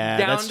 Even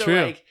down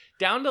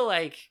to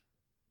like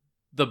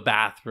the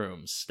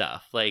bathroom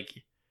stuff. Like,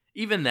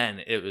 even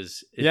then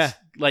it's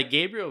like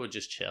Gabriel would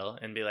just chill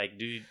and be like,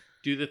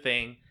 do the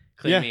thing,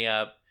 clean me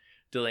up.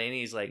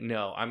 Delaney's like,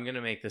 no, I'm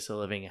gonna make this a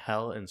living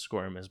hell and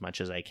squirm as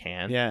much as I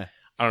can. I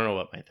don't know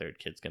what my third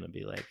kid's gonna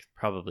be like.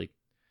 Probably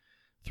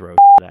throw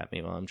shit at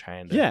me while I'm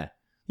trying to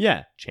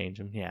change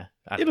him.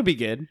 It'll be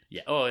good.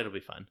 It'll be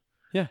fun.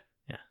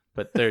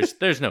 But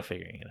there's no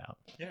figuring it out.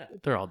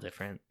 They're all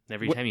different.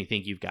 Every time you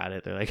think you've got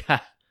it, they're like,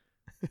 ha.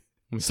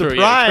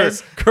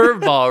 Surprise!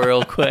 Curveball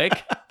real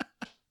quick.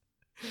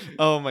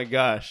 Oh my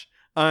gosh.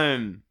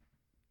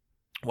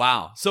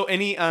 Wow. So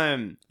any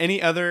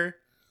other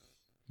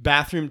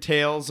bathroom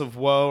tales of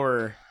woe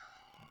or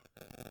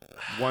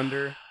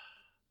wonder?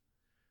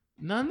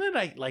 None that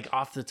I like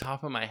off the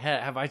top of my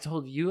head. Have I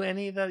told you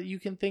any that you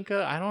can think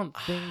of? I don't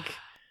think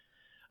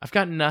I've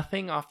got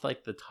nothing off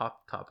like the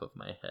top of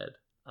my head.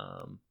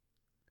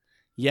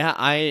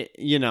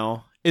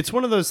 It's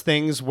one of those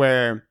things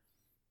where,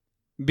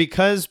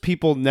 because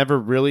people never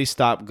really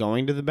stop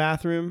going to the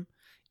bathroom,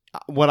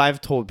 what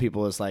I've told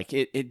people is like,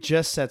 it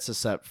just sets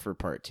us up for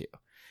part 2.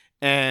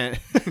 And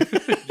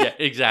yeah,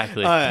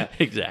 exactly.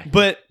 Exactly.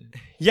 But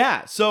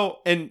yeah, so,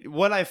 and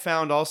what I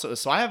found also,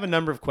 so I have a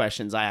number of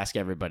questions I ask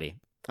everybody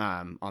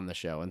on the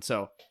show. And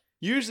so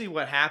usually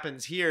what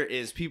happens here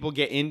is people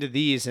get into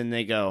these and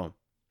they go,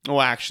 oh,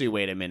 actually,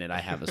 wait a minute, I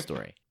have a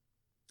story.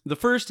 The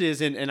first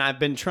is, and I've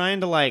been trying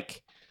to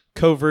like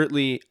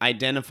covertly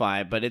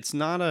identify, but it's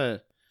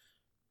not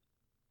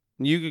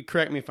you could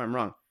correct me if I'm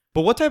wrong,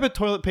 but what type of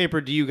toilet paper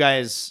do you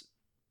guys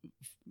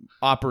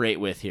operate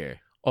with here?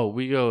 Oh,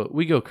 we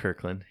go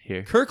Kirkland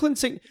here. Kirkland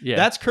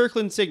that's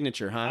Kirkland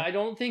Signature, huh? I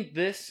don't think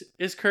this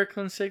is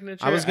Kirkland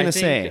Signature. I was gonna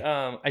say.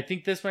 I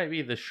think this might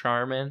be the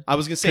Charmin. I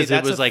was gonna say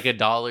it was like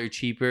 $1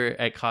 cheaper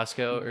at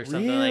Costco or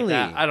something like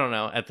that. I don't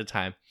know at the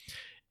time.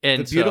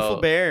 And the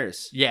beautiful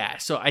bears. Yeah,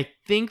 so I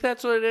think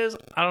that's what it is.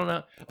 I don't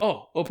know.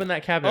 Oh, open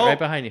that cabinet right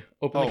behind you.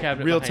 Open the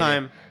cabinet. Real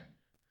time.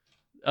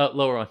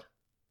 Lower one.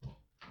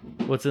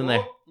 What's in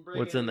there?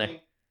 What's in there?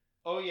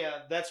 Oh yeah,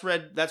 that's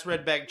red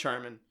bag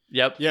Charmin.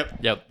 Yep.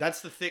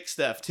 That's the thick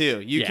stuff too.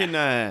 You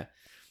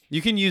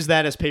can use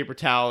that as paper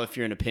towel if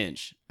you're in a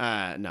pinch.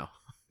 No.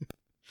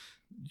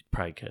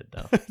 Probably could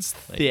though. It's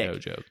Like, thick. no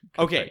joke.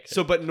 Okay,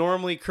 so but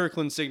normally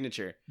Kirkland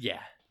signature. yeah.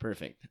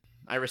 Perfect.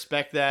 I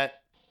respect that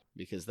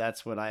because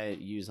that's what I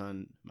use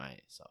on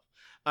myself.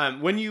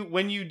 When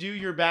you do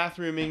your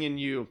bathrooming and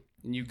you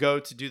go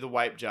to do the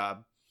wipe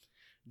job,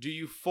 do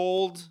you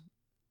fold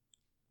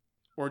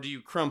or do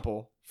you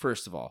crumple?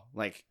 First of all,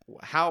 like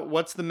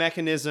what's the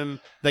mechanism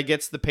that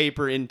gets the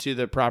paper into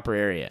the proper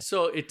area?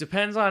 So it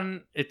depends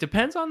on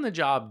the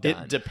job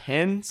done. It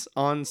depends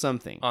on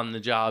something. On the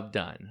job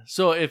done.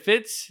 So if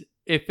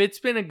it's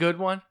been a good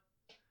one,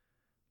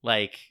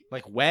 like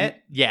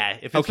wet? Yeah,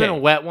 if it's been a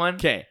wet one,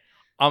 okay.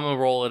 I'm gonna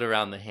roll it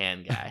around the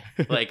hand guy.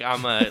 Like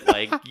I'm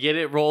gonna get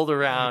it rolled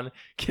around,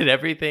 get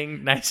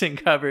everything nice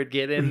and covered,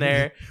 get in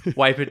there,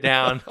 wipe it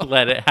down,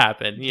 let it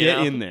happen. You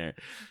know? In there.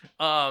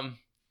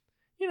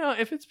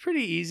 If it's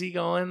pretty easy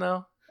going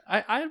though,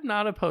 I'm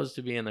not opposed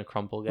to being the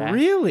crumple guy.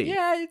 Really?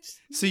 Yeah,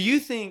 so you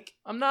think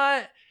I'm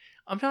not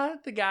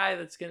the guy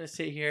that's gonna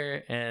sit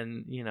here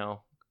and,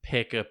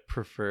 pick a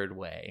preferred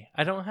way.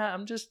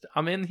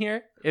 I'm in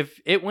here. If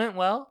it went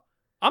well,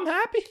 I'm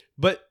happy.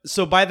 But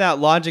so by that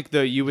logic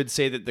though, you would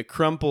say that the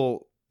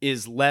crumple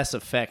is less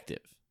effective.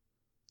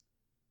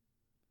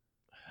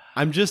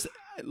 I'm just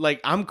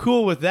I'm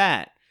cool with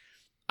that.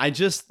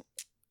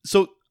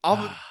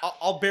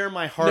 I'll bear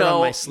my heart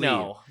on my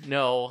sleeve.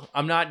 No,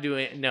 I'm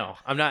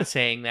not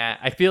saying that.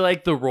 I feel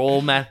like the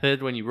roll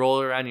method, when you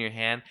roll it around your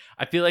hand,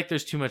 I feel like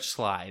there's too much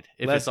slide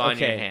if it's on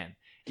your hand.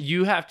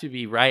 You have to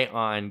be right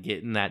on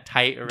getting that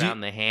tight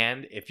around the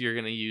hand if you're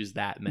going to use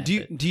that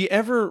method. Do you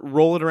ever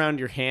roll it around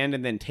your hand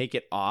and then take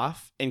it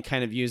off and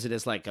kind of use it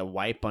as like a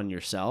wipe on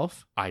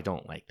yourself? I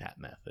don't like that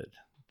method.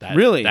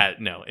 Really?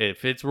 No.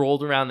 If it's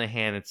rolled around the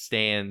hand, it's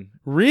staying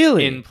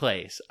in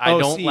place. I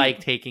don't like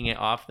taking it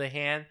off the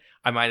hand.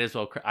 I might as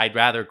well. I'd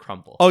rather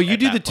crumple. Oh, you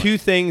do the two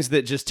things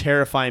that just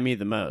terrify me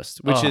the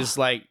most, which is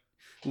like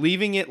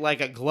leaving it like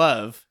a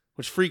glove,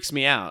 which freaks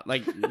me out.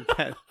 Like,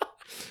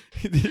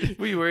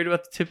 were you worried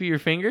about the tip of your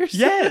fingers?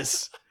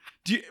 Yes.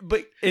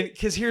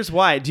 Because here's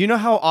why. Do you know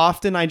how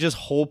often I just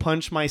hole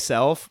punch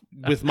myself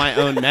with my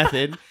own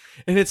method?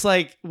 And it's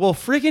like, well,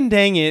 freaking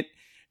dang it.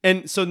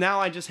 And so now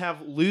I just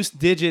have loose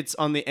digits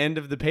on the end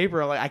of the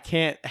paper. Like, I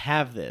can't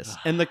have this.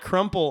 And the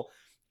crumple,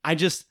 I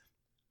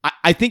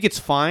think it's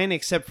fine,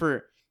 except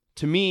for,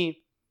 to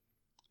me,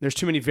 there's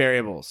too many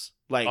variables.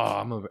 Like,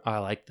 I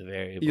like the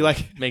variables. You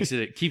like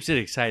keeps it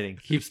exciting,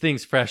 keeps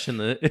things fresh in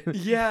the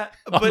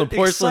on the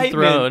porcelain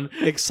throne.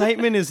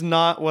 Excitement is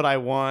not what I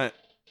want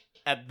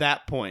at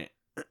that point.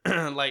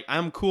 Like,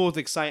 I'm cool with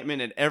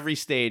excitement at every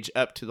stage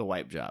up to the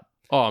wipe job.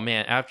 Oh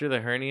man, after the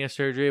hernia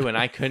surgery, when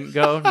I couldn't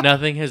go,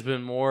 nothing has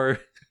been more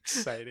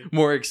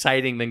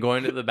exciting than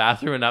going to the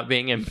bathroom and not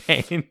being in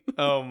pain.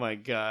 Oh my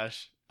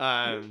gosh.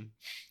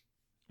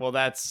 Well,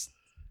 that's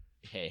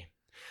hey.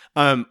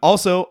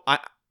 Also, I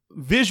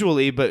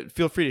visually, but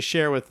feel free to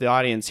share with the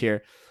audience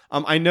here.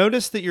 I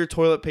noticed that your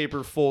toilet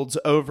paper folds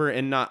over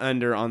and not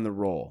under on the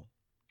roll.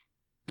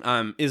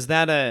 Is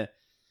that a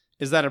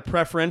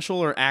preferential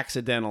or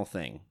accidental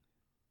thing?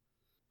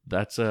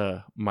 That's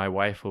my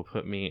wife will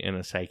put me in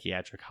a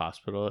psychiatric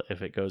hospital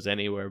if it goes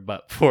anywhere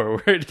but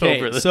forward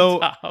over the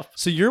top.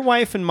 So your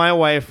wife and my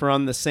wife are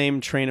on the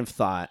same train of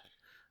thought.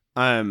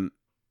 Run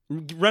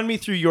me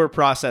through your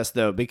process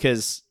though,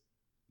 because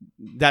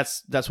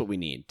that's what we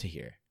need to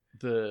hear.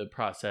 The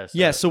process.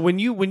 Yeah. So when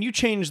you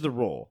change the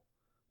roll,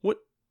 what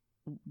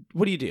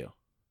do you do?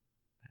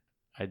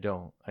 I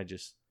don't. You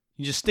just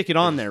stick it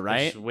on there,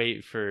 right? Just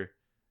wait for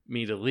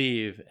me to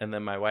leave, and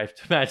then my wife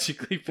to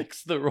magically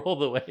fix the roll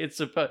the way it's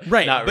supposed.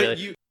 Right. Not but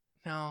really.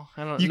 No,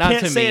 I don't. You not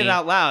can't to say me. it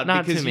out loud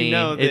not because to me. You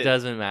know that it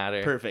doesn't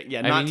matter. Perfect.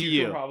 Yeah. Not to you.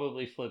 you. Can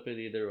probably flip it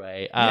either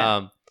way.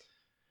 Yeah.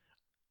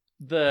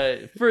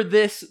 For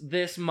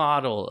this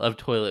model of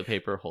toilet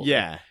paper holder.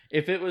 Yeah.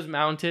 If it was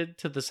mounted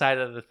to the side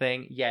of the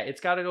thing, yeah, it's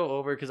got to go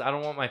over because I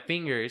don't want my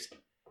fingers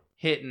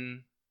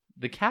hitting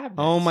the cabinet.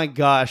 Oh my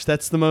gosh,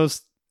 that's the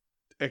most.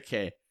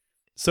 Okay.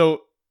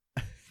 So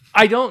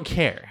I don't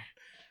care.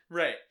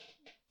 Right.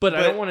 But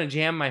I don't want to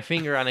jam my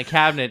finger on a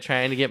cabinet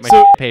trying to get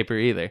my paper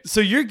either.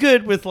 So you're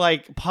good with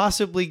like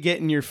possibly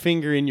getting your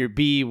finger in your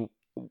B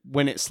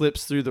when it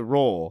slips through the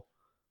roll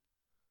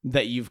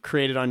that you've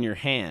created on your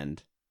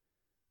hand.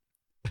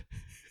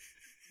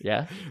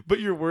 Yeah.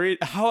 But you're worried.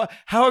 How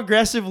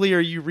aggressively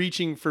are you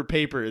reaching for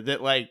paper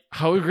that like...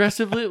 How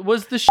aggressively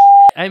was the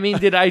I mean,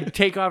 did I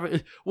take off?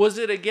 Was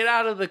it a get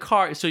out of the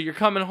car? So you're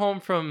coming home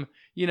from,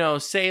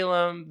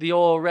 Salem, the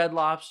old Red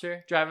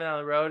Lobster, driving down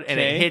the road, and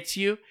it hits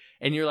you,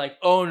 and you're like,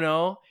 oh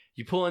no.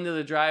 You pull into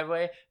the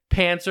driveway,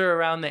 pants are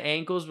around the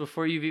ankles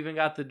before you've even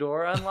got the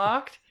door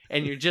unlocked,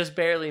 and you're just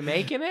barely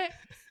making it?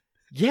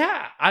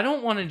 Yeah, I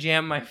don't want to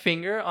jam my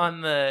finger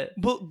on the...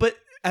 But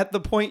at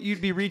the point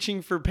you'd be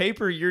reaching for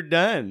paper, you're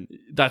done.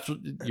 That's what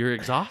you're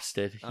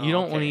exhausted. You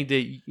don't need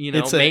to,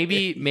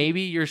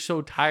 maybe you're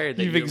so tired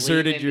that you've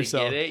exerted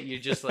yourself. To get it. You're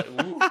just like,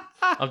 ooh.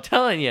 I'm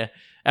telling you,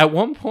 at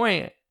one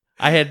point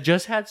I had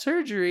just had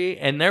surgery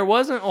and there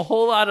wasn't a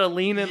whole lot of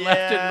leaning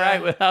left and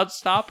right without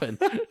stopping.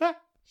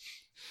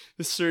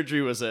 The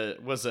surgery was a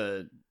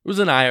was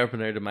an eye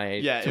opener to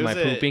my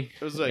pooping.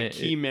 It was a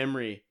key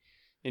memory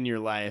in your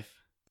life.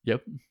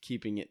 Yep.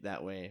 Keeping it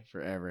that way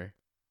forever.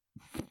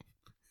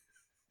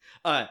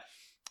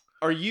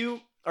 Are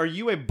you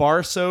a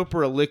bar soap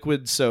or a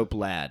liquid soap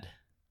lad?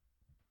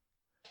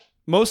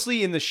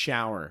 Mostly in the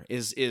shower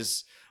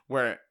is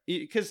where,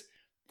 because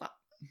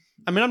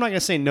I mean, I'm not gonna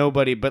say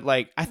nobody, but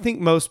like I think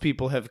most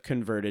people have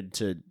converted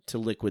to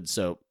liquid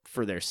soap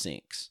for their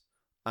sinks.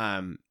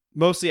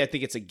 Mostly I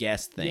think it's a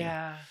guest thing.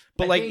 Yeah.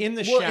 But in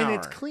the shower, and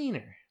it's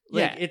cleaner.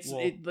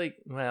 Like,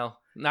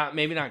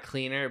 maybe not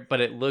cleaner,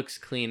 but it looks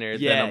cleaner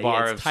than a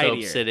bar of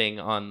soap sitting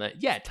on the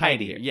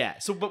tidier. Yeah.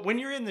 So, but when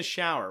you're in the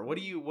shower, what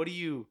are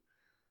you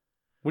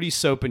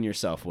soaping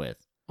yourself with?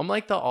 I'm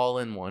like the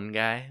all-in-one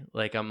guy.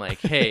 Like I'm like,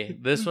 hey,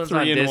 this one's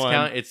on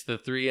discount. It's the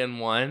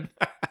 3-in-1.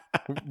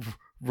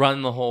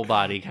 Run the whole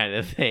body kind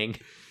of thing.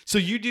 So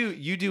you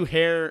do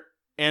hair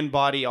and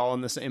body all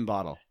in the same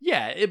bottle.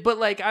 Yeah, but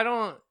like I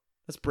don't.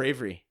 That's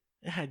bravery.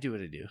 I do what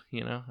I do,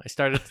 I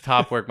start at the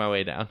top, work my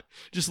way down.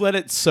 Just let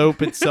it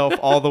soap itself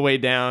all the way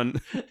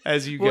down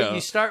as you go. Well, you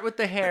start with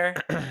the hair,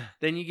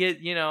 then you get,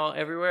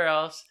 everywhere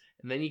else,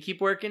 and then you keep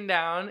working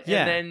down, and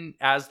then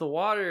as the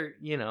water,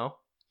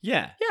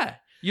 Yeah.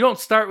 You don't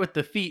start with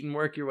the feet and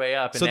work your way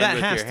up. And so that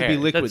has to be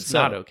liquid That's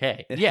soap. not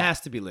okay. It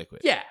has to be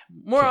liquid. Yeah.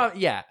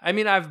 I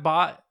mean,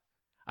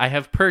 I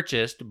have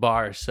purchased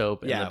bar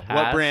soap in the past.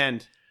 What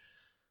brand?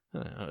 I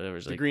don't know. There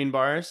was the green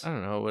bars? I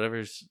don't know.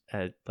 Whatever's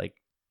at like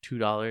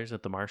 $2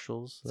 at the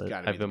Marshalls. It's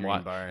gotta be the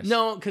green bars.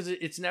 No, because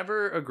it's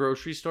never a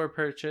grocery store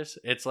purchase.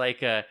 It's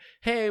like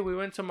hey, we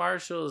went to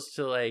Marshalls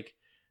to like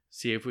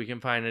see if we can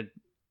find a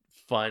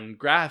fun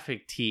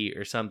graphic tee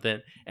or something,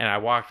 and I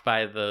walked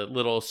by the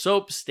little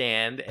soap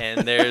stand,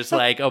 and there's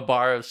like a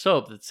bar of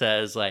soap that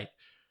says like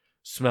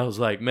smells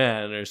like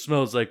man, or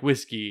smells like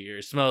whiskey,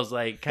 or smells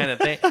like kind of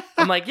thing.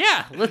 I'm like,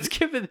 yeah, let's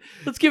give it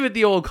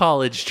the old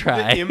college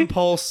try. The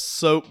impulse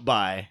soap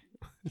buy.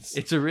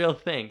 It's a real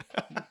thing.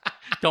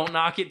 Don't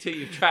knock it till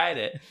you've tried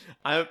it.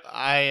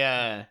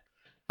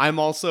 I'm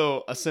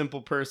also a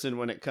simple person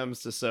when it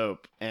comes to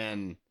soap,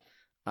 and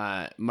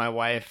my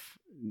wife,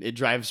 it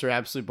drives her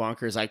absolutely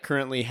bonkers. I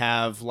currently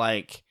have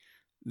like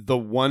the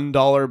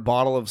 $1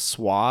 bottle of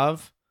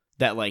Suave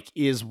that like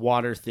is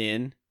water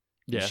thin.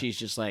 Yeah. She's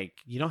just like,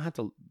 you don't have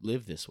to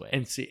live this way.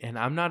 And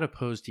I'm not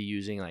opposed to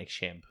using like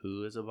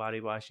shampoo as a body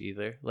wash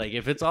either. Like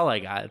if it's all I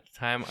got at the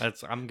time,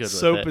 I'm good with it.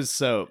 Soap is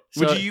soap.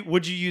 So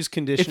would you use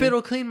conditioner? If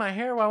it'll clean my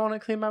hair, why won't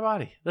it clean my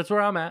body? That's where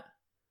I'm at.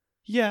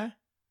 Yeah.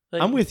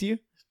 Like, I'm with you.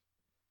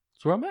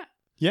 That's where I'm at.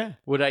 Yeah.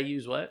 Would I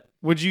use what?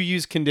 Would you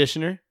use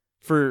conditioner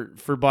for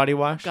body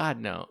wash? God,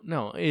 no.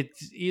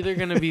 It's either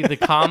gonna be the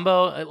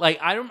combo. Like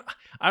I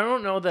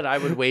don't know that I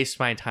would waste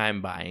my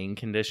time buying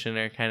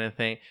conditioner kind of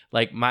thing.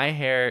 Like my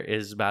hair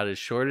is about as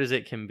short as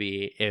it can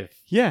be if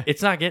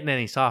it's not getting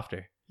any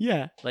softer.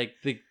 Yeah. Like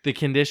the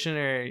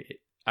conditioner,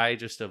 I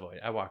just avoid.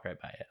 I walk right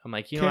by it. I'm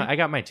like, you know what? I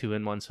got my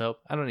 2-in-1 soap.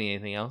 I don't need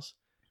anything else.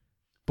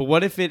 But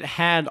what if it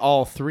had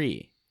all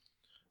three?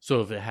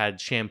 So if it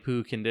had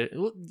shampoo,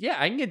 conditioner,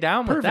 I can get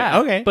down with that.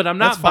 Okay, but I'm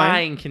not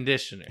buying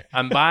conditioner.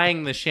 I'm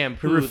buying the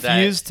shampoo.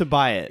 Refuse to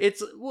buy it.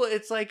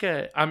 It's like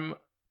I'm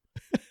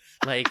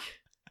like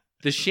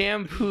the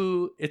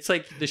shampoo. It's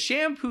like the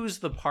shampoo's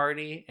the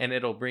party, and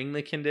it'll bring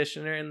the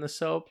conditioner and the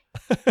soap.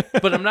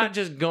 But I'm not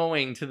just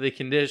going to the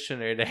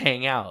conditioner to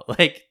hang out.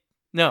 Like,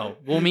 no,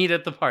 we'll meet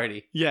at the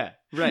party. Yeah,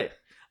 right.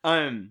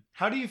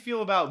 How do you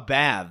feel about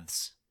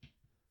baths?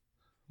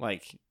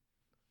 Like.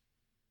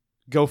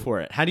 Go for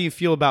it. How do you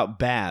feel about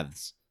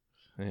baths?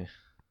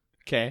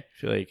 Okay. I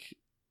feel like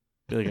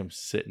I'm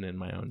sitting in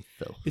my own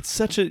filth. It's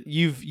such a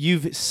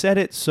you've said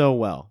it so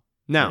well.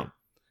 Now,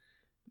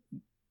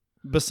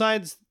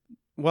 besides,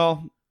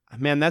 well,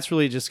 man, that's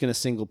really just gonna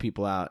single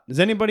people out. Does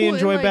anybody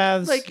enjoy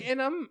baths? Like,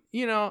 and I'm,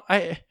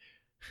 I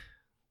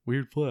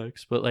weird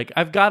flex, but like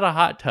I've got a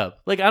hot tub.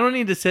 Like I don't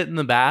need to sit in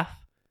the bath.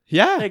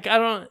 Yeah. Like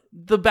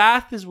the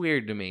bath is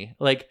weird to me.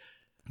 Like,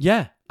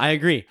 yeah, I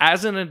agree.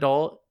 As an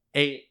adult,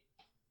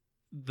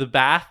 the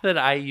bath that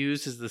I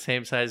use is the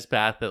same size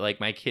bath that like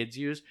my kids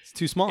use. It's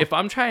too small. If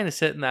I'm trying to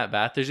sit in that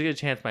bath, there's a good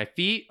chance my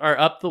feet are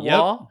up the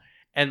wall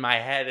and my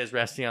head is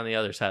resting on the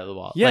other side of the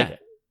wall. Yeah.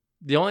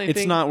 Like,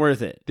 it's not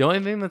worth it. The only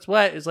thing that's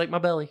wet is like my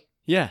belly.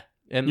 Yeah.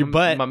 And your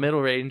butt. My middle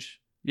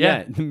range.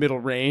 Yeah. The middle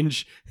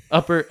range.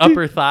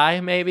 Upper thigh,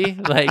 maybe.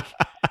 Like.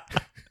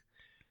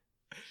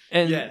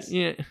 And yes.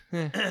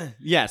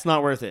 Yeah, it's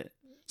not worth it.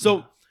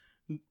 So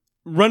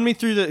run me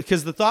through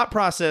because the thought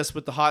process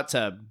with the hot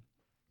tub.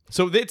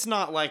 So it's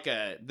not like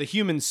the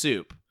human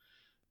soup.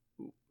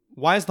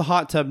 Why is the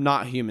hot tub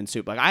not human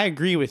soup? Like, I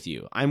agree with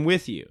you. I'm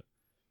with you.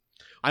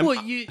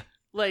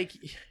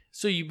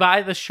 So you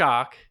buy the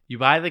shock, you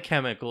buy the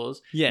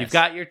chemicals, yes. You've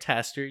got your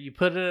tester, you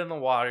put it in the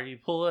water, you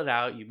pull it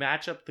out, you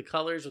match up the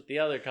colors with the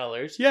other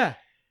colors. Yeah.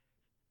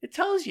 It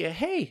tells you,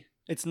 hey,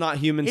 it's not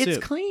human soup.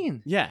 It's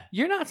clean. Yeah.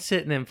 You're not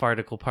sitting in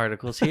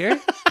particles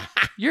here.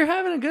 You're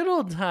having a good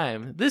old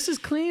time. This is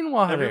clean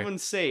water.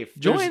 Everyone's safe.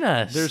 Join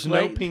us. There's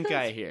no pink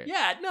eye here.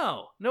 Yeah,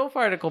 no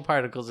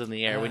particles in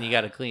the air when you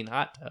got a clean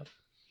hot tub.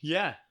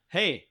 Yeah.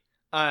 Hey,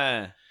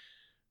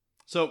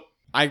 So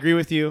I agree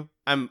with you.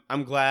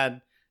 I'm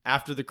glad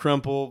after the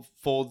crumple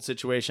fold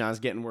situation, I was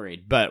getting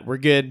worried, but we're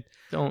good.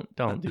 Don't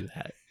do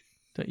that.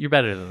 You're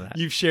better than that.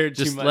 You've shared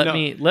just too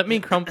much. let me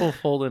crumple,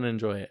 fold, and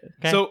enjoy it.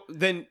 Okay? So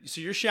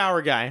you're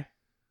shower guy.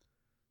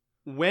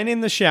 When in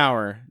the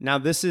shower, now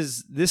this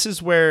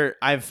is where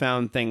I've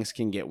found things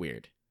can get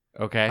weird.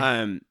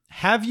 Okay.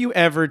 Have you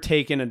ever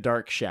taken a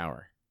dark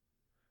shower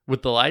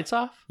with the lights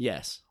off?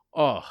 Yes.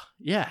 Oh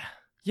yeah.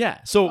 Yeah.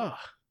 So,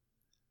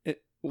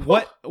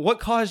 what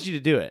caused you to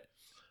do it?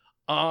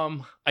 I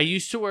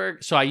used to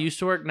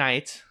work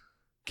nights.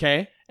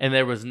 Okay. And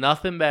there was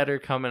nothing better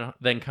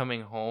than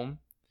coming home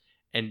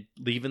and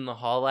leaving the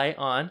hall light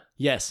on.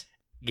 Yes.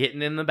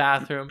 Getting in the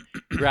bathroom,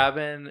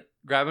 grabbing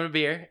a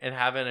beer and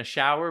having a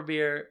shower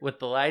beer with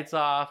the lights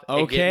off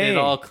and getting it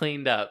all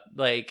cleaned up.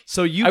 Like,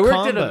 so you I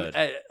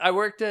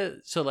worked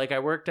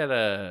at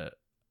a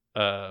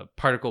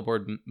particle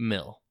board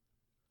mill.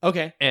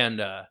 Okay.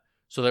 And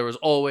so there was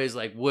always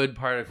like wood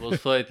particles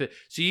floating through.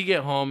 So you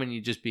get home and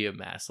you just be a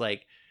mess.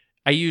 Like,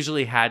 I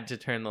usually had to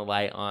turn the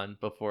light on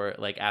before,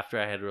 like, after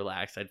I had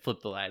relaxed, I'd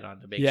flip the light on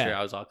to make sure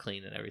I was all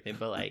clean and everything.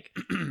 But like,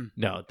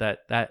 no,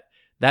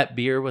 that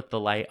beer with the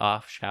light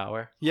off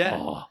shower. Yeah.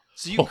 Oh.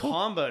 So you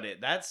comboed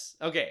it. That's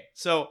okay.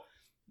 So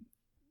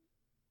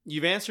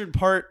you've answered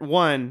part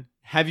 1.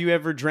 Have you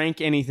ever drank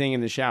anything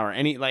in the shower?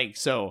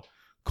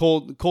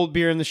 Cold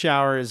beer in the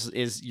shower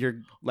is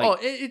your like. Oh,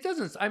 it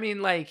doesn't. I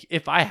mean, like,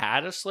 if I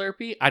had a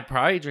Slurpee, I'd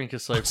probably drink a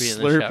Slurpee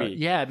in the shower.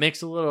 Yeah, it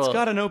makes a little. It's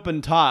got an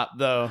open top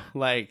though.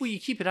 Like, well, you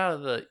keep it out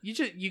of the.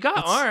 You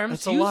got arms.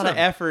 It's a lot of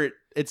effort.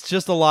 It's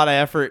just a lot of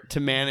effort to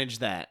manage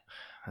that.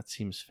 That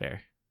seems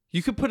fair.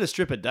 You could put a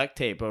strip of duct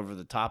tape over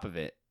the top of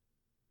it.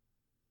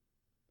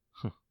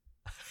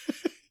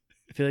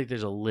 I feel like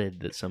there's a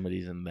lid that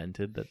somebody's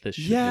invented that this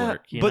should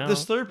work. But the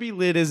Slurpee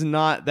lid is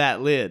not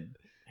that lid.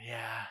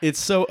 Yeah. It's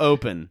so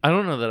open. I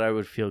don't know that I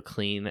would feel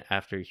clean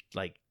after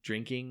like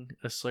drinking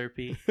a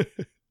Slurpee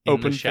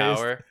in the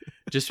shower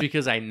just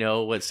because I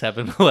know what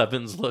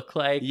 7-Elevens look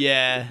like.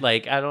 Yeah.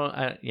 Like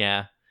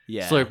yeah.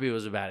 Slurpee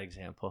was a bad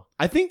example.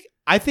 I think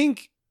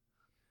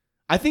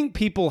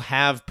people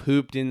have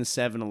pooped in the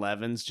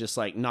 7-Elevens, just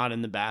like not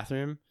in the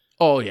bathroom.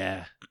 Oh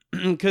yeah.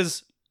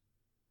 Because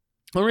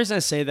the only reason I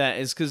say that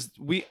is because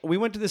we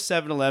went to the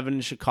 7-Eleven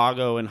in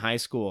Chicago in high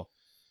school,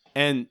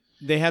 and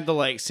they had the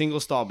like single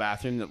stall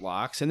bathroom that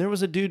locks, and there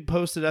was a dude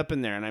posted up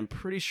in there, and I'm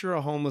pretty sure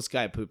a homeless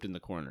guy pooped in the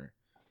corner.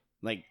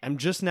 Like, I'm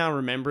just now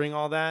remembering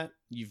all that.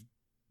 You've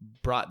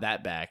brought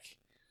that back.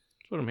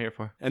 That's what I'm here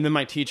for. And then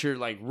my teacher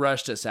like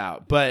rushed us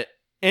out. But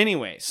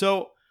anyway,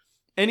 so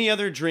any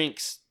other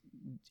drinks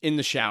in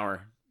the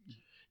shower?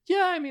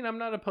 Yeah, I mean, I'm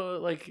not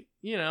opposed. Like,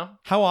 you know,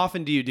 how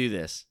often do you do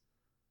this?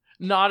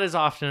 Not as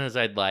often as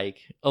I'd like.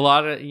 A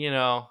lot of,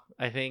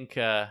 I think,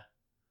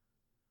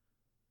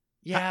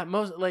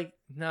 most like,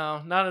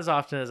 no, not as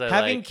often as I like.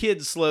 Having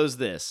kids slows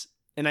this.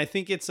 And I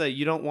think it's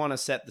you don't want to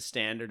set the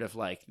standard of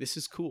like, this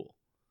is cool.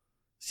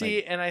 See,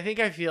 like, and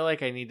I feel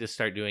like I need to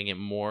start doing it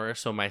more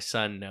so my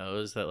son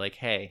knows that like,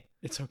 hey,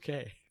 it's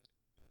okay.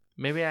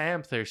 Maybe I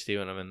am thirsty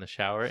when I'm in the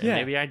shower, and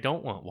maybe I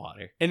don't want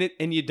water. And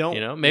you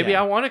don't, maybe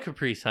I want a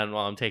Capri Sun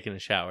while I'm taking a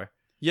shower.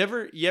 You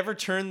ever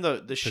turn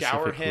the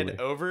shower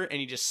head over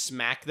and you just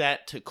smack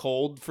that to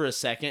cold for a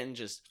second and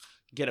just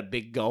get a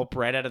big gulp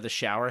right out of the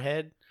shower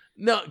head?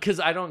 No, because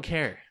I don't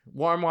care.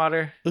 Warm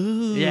water.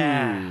 Ooh.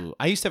 Yeah.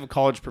 I used to have a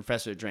college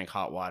professor who drank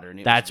hot water.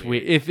 And that's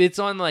weird. If it's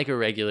on like a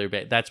regular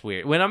bed, that's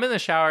weird. When I'm in the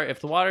shower, if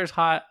the water's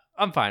hot,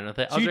 I'm fine with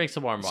it. I'll drink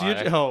some warm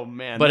water. Oh,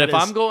 man. But if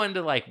I'm going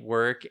to like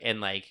work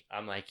and like,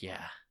 I'm like,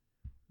 yeah,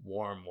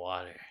 warm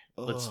water.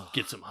 Let's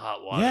get some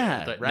hot water.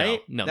 Yeah,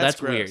 right? No,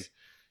 that's weird.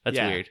 That's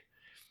weird.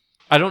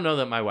 I don't know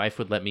that my wife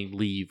would let me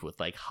leave with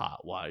like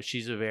hot water.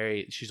 She's a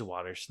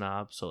water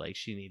snob, so like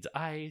she needs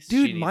ice.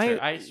 Dude,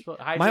 my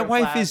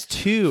wife is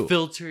too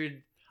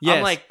filtered. Yes.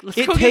 I'm like, let's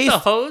go get the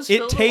hose.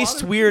 It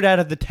tastes weird out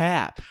of the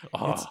tap.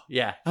 Oh,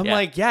 yeah. I'm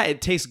like, yeah,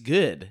 it tastes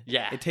good.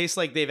 Yeah, it tastes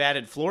like they've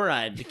added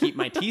fluoride to keep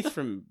my teeth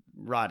from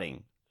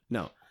rotting.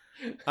 No,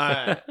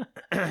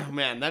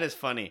 man, that is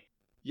funny.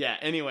 Yeah.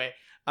 Anyway,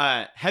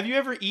 have you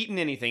ever eaten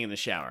anything in the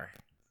shower?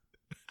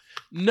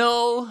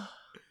 No,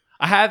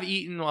 I have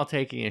eaten while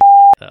taking a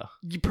though.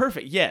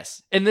 Perfect.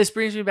 Yes. And this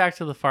brings me back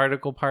to the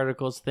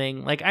particles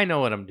thing. Like, I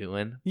know what I'm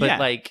doing, but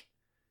like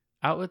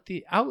out with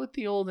the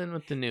old in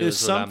with the new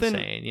is what I'm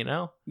saying, you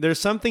know? There's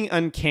something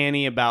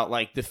uncanny about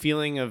like the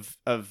feeling of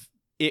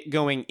it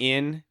going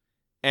in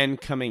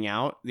and coming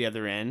out the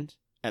other end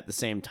at the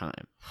same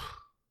time.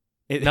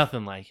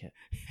 Nothing like it.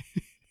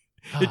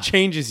 It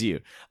changes you.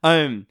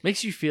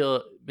 Makes you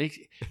feel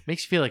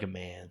like a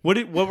man.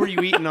 What were you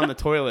eating on the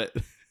toilet?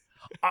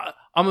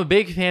 I'm a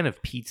big fan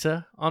of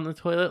pizza on the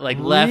toilet, like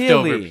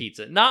leftover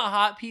pizza, not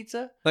hot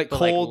pizza, like but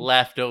cold, like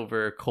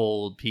leftover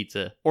cold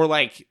pizza, or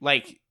like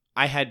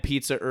I had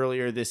pizza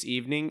earlier this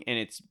evening and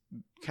it's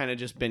kind of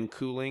just been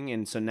cooling,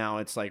 and so now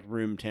it's like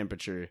room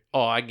temperature.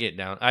 Oh, I'd get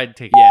down. I'd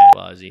take it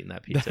while I was eating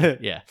that pizza.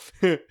 Yeah,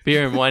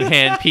 beer in one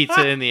hand,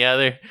 pizza in the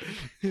other.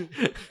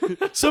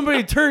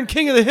 Somebody turn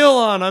King of the Hill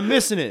on. I'm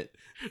missing it.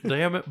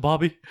 Damn it,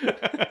 Bobby.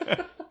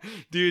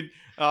 Dude,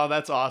 oh,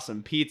 that's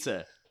awesome.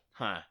 Pizza.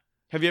 Huh.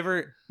 Have you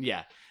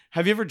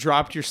ever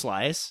dropped your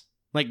slice?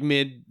 Like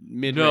mid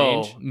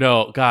range?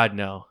 No, God,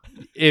 no.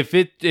 If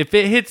it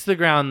hits the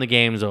ground, the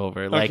game's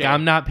over. Like,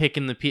 I'm not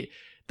picking the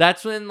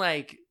That's when,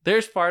 like,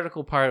 there's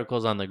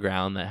particles on the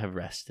ground that have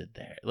rested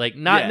there. Like,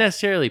 not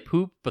necessarily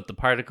poop, but the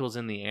particles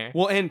in the air.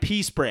 Well, and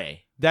pea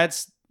spray.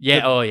 That's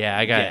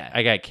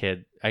I got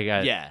kid. I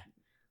got a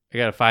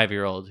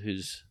 5-year-old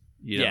who's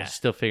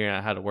still figuring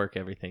out how to work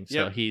everything.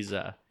 So he's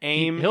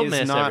he'll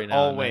miss not every now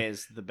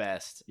always the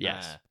best.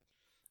 Yes.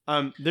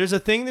 There's a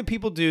thing that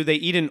people do. They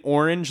eat an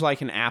orange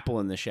like an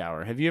apple in the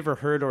shower. Have you ever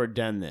heard or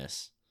done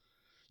this?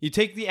 You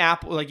take the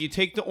apple, like you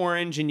take the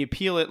orange and you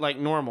peel it like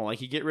normal,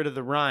 like you get rid of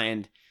the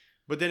rind,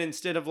 but then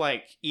instead of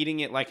like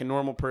eating it like a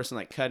normal person,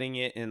 like cutting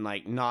it and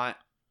like not,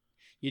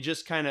 you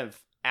just kind of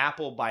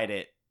apple bite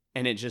it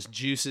and it just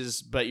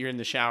juices, but you're in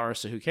the shower,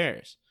 so who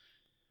cares?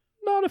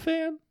 Not a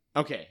fan.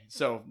 Okay,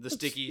 so the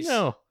stickies.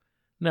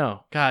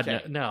 No, God,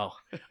 okay. No.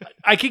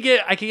 I could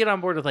get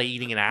on board with like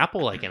eating an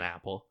apple like an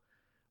apple.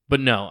 But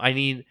no,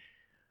 I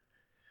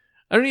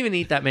don't even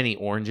eat that many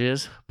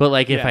oranges. But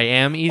like if I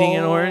am eating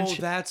an orange.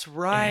 Oh, that's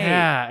right.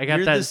 Yeah, I got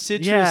You're that. The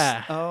citrus.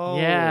 Yeah. Oh.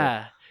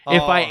 Yeah.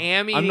 If I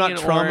am eating an orange. I'm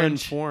not trauma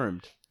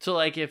informed. So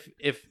like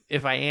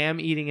if I am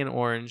eating an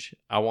orange,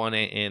 I want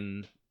it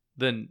in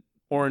the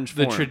orange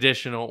form. The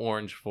traditional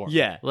orange form.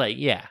 Yeah. Like,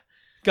 yeah.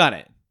 Got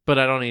it. But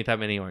I don't eat that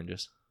many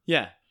oranges.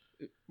 Yeah.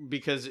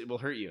 Because it will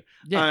hurt you.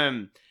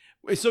 Yeah.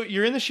 So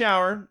you're in the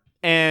shower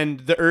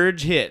and the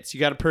urge hits. You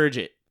got to purge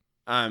it.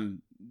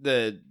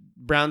 The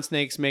brown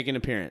snakes make an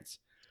appearance.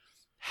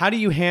 How do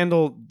you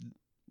handle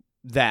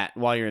that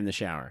while you're in the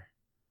shower?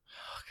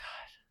 Oh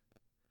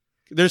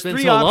God. There's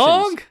three options.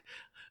 Long?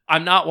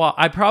 I'm not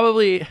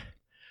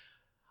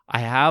I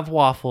have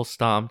waffle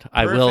stomped. Perfect.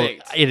 I will.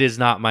 It is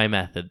not my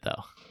method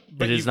though.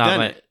 But it is not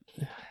my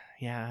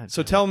Yeah.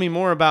 So tell me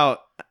more about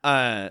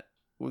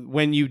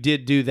when you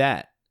did do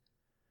that.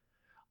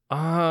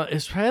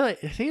 It's probably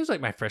like, I think it was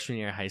like my freshman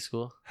year of high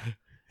school.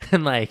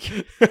 And like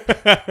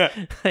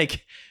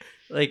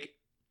what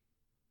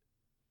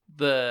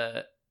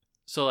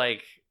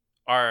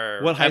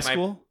high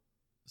school?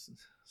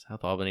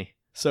 South Albany.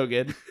 So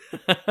good.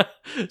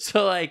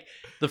 So like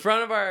the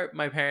front of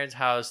my parents'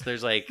 house,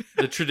 there's like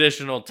the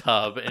traditional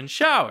tub and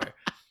shower,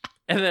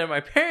 and then in my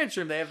parents'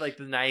 room they have like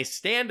the nice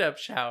stand-up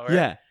shower.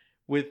 Yeah.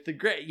 With the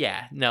great,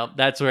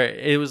 that's where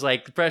it was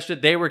like freshman.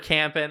 They were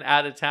camping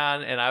out of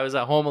town, and I was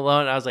at home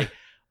alone. And I was like,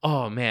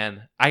 "Oh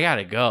man, I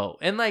gotta go."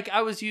 And like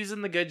I was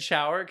using the good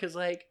shower because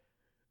like,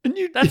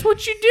 that's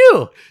what you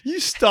do. You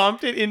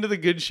stomped it into the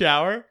good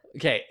shower.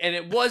 Okay, and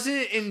it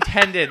wasn't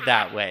intended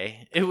that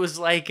way. It was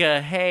like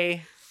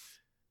hey,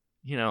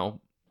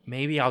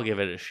 maybe I'll give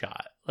it a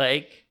shot.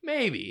 Like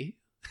maybe.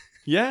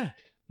 Yeah.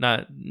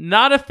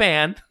 Not a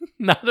fan.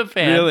 Not a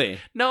fan. Really?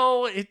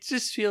 No, it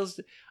just feels...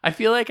 I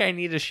feel like I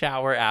need a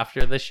shower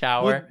after the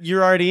shower. Well,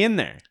 you're already in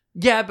there.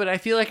 Yeah, but I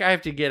feel like I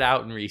have to get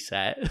out and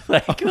reset.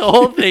 Like, the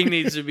whole thing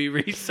needs to be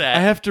reset.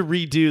 I have to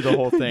redo the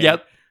whole thing.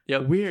 Yep.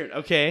 Weird.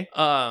 Okay.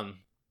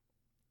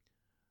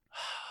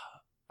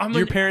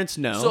 Your parents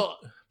know? So,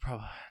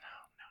 probably...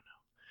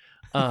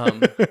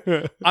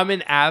 No. I'm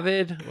an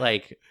avid,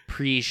 like,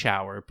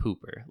 pre-shower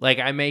pooper. Like,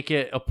 I make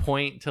it a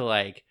point to,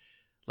 like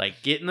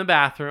get in the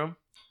bathroom,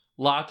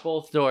 lock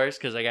both doors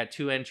because I got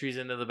 2 entries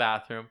into the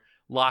bathroom.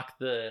 Lock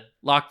the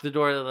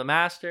door to the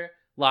master.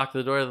 Lock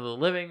the door to the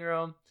living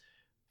room.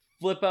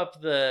 Flip up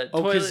the toilet.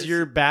 Oh, because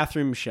you're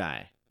bathroom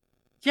shy.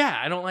 Yeah,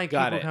 I don't like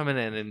people coming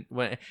in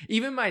and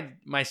even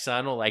my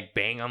son will like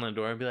bang on the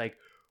door and be like,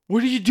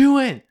 "What are you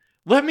doing?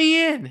 Let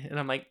me in!" And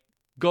I'm like,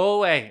 "Go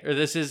away, or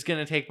this is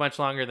gonna take much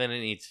longer than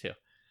it needs to."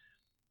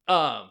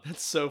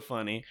 That's so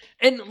funny.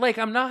 And like,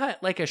 I'm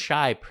not like a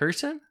shy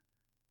person.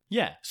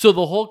 Yeah. So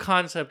the whole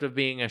concept of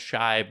being a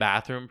shy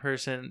bathroom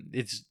person,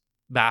 it's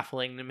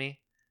baffling to me.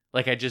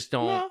 Like, I just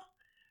don't. Yeah.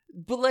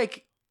 But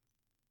like,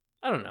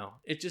 I don't know.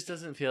 It just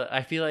doesn't feel.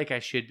 I feel like I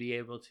should be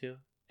able to,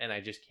 and I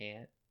just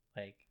can't.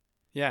 Like,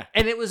 yeah.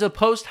 And it was a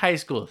post high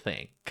school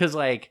thing because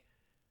like,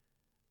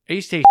 I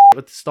used to take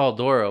with the stall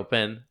door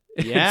open.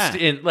 Yeah.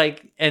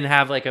 and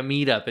have like a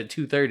meetup at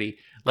 2:30.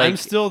 Like, I'm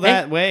still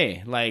that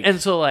way. Like, and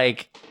so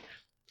like,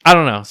 I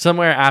don't know.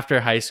 Somewhere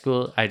after high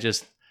school, I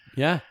just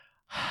I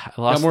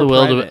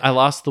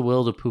lost the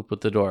will to poop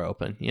with the door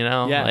open.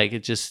 Yeah. Like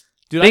it just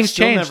things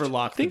changed. Never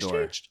locked the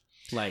door. Changed.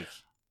 Like,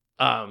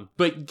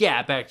 but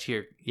yeah, back to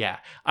your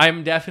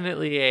I'm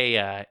definitely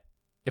a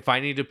if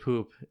I need to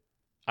poop,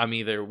 I'm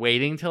either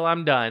waiting till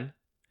I'm done.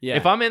 Yeah.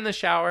 If I'm in the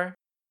shower,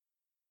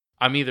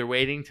 I'm either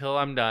waiting till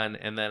I'm done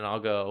and then I'll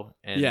go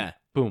and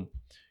boom.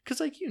 Because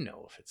like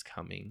if it's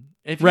coming.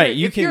 If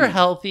you're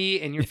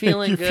healthy and you're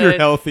feeling good, you're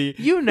healthy.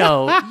 you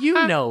know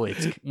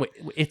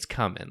it's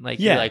coming. Like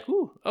you're like,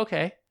 ooh,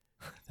 okay.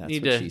 That's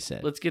what she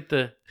said. Let's get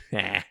the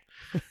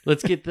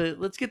let's get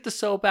the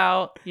soap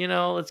out.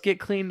 Let's get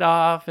cleaned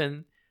off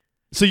and.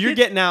 So you're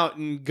getting out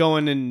and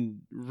going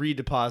and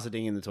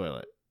redepositing in the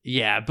toilet.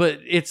 Yeah, but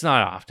it's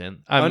not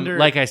often.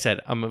 Like I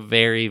said, I'm a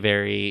very,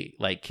 very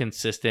like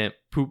consistent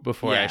poop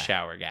before I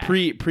shower guy.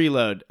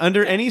 Preload.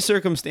 Under any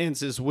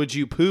circumstances, would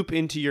you poop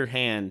into your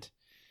hand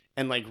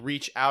and like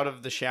reach out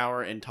of the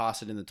shower and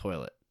toss it in the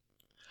toilet?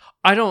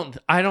 I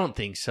don't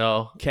think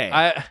so.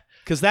 Okay.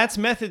 Because that's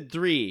method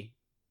 3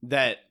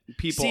 that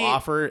people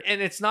offer.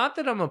 And it's not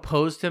that I'm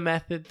opposed to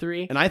method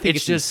 3. And I think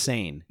it's just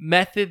insane.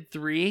 Method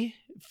 3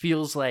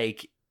 feels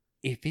like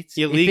if it's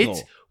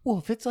illegal.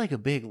 If it's like a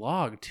big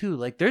log too,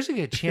 like there's a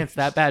good chance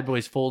that bad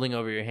boy's folding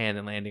over your hand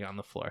and landing on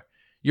the floor.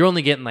 You're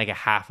only getting like a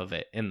half of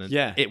it in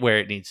the where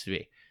it needs to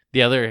be.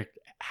 The other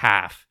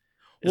half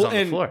is on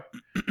the floor.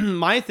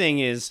 My thing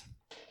is,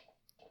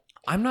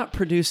 I'm not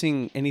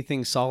producing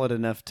anything solid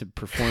enough to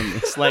perform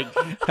this.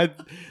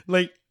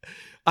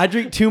 I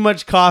drink too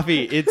much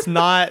coffee. It's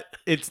not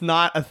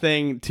a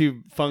thing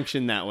to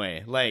function that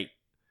way. Like,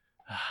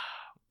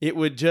 it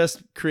would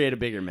just create a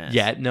bigger mess.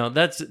 Yeah, no,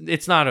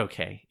 it's not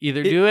okay.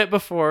 Either do it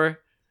before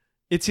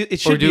it should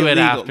do be illegal. It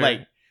after.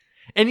 Like,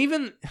 and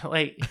even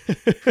like,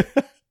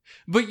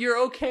 but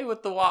you're okay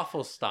with the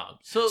waffle stomp.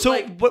 So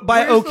like, but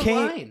by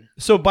okay,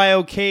 by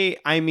okay,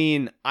 I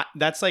mean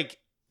that's like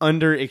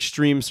under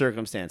extreme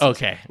circumstances.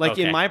 Okay,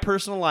 in my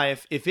personal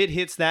life, if it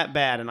hits that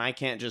bad and I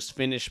can't just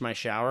finish my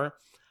shower,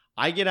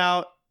 I get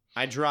out,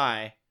 I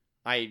dry,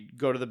 I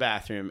go to the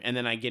bathroom, and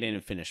then I get in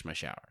and finish my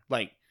shower.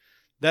 Like.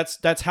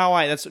 That's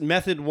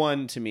method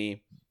 1 to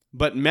me.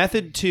 But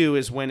method 2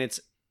 is when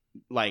it's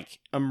like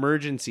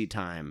emergency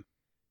time.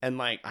 And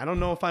like, I don't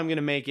know if I'm going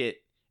to make it.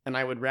 And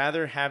I would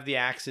rather have the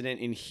accident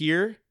in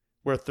here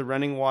with the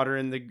running water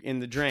in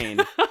the drain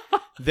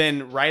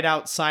than right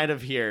outside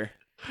of here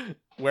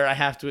where I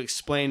have to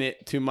explain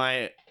it to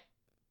my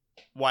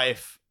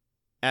wife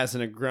as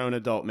a grown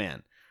adult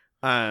man.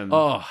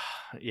 Yeah.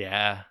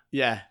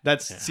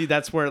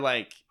 That's where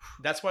like,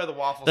 that's why the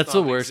waffle That's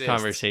the worst exists.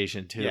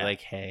 Conversation too. Yeah. Like,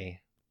 hey,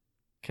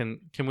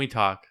 can we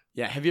talk?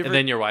 Yeah. Have you ever? And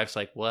then your wife's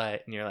like,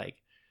 "What?" And you're like,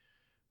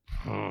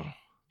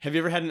 Have you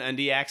ever had an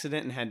undie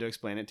accident and had to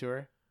explain it to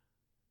her?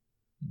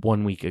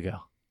 1 week ago.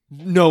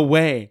 No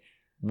way.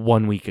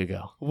 1 week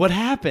ago. What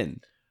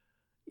happened?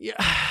 Yeah.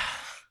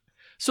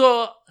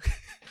 So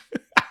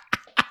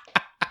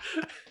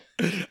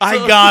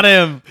I got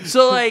him.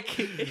 So like,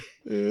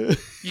 you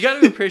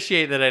got to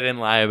appreciate that I didn't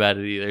lie about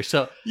it either.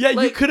 So yeah,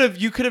 like,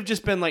 you could have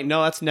just been like,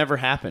 "No, that's never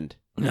happened."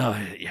 No,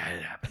 yeah,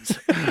 it happens.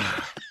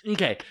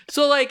 Okay,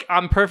 so like,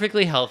 I'm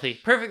perfectly healthy,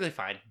 perfectly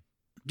fine,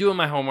 doing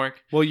my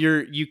homework. Well,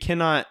 you're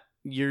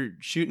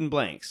shooting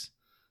blanks,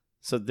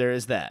 so there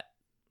is that.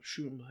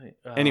 Shooting blanks.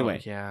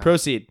 Anyway, yeah.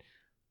 Proceed.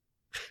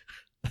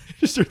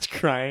 Just starts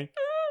crying.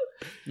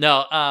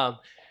 No,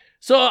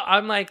 so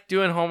I'm like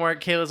doing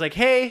homework. Kayla's like,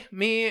 "Hey,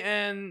 me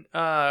and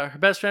her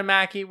best friend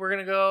Mackie, we're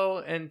gonna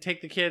go and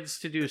take the kids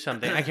to do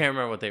something." I can't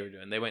remember what they were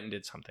doing. They went and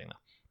did something though.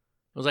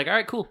 I was like, "All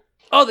right, cool."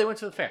 Oh, they went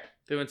to the fair.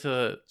 They went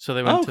to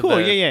cool.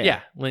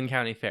 Yeah, Lynn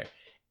County Fair.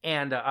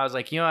 And I was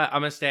like, you know what?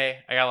 I'm gonna stay.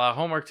 I got a lot of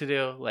homework to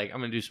do. Like, I'm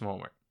gonna do some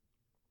homework.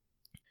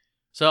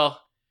 So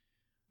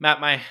I'm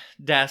at my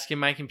desk in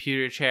my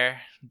computer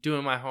chair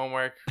doing my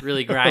homework,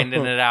 really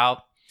grinding it out.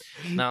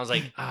 And I was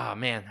like, oh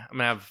man, I'm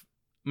gonna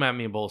have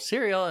me a bowl of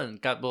cereal,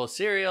 and got a bowl of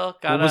cereal.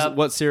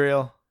 What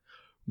cereal?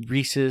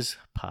 Reese's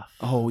Puff.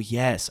 Oh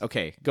yes.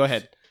 Okay, go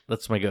ahead.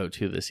 That's my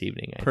go-to this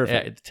evening.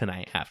 Perfect.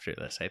 Tonight after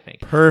this, I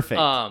think.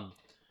 Perfect.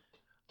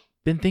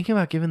 Been thinking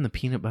about giving the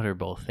peanut butter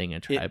bowl thing a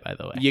try, by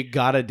the way. You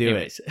gotta do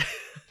it.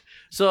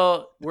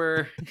 So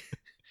we're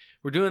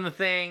doing the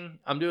thing.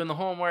 I'm doing the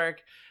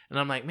homework, and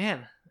I'm like,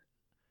 man,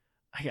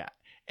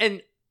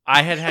 and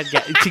I had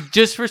gas.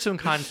 Just for some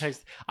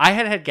context, I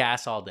had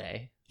gas all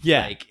day.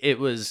 Yeah, like it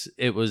was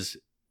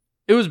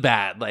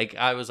bad. Like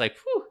I was like,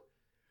 whew,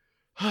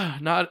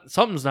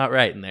 something's not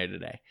right in there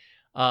today.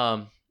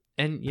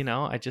 And you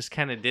know, I just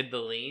kind of did the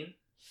lean.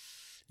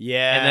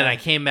 Yeah, and then I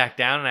came back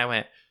down, and I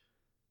went,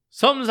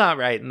 something's not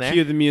right in there.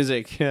 Cue the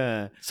music.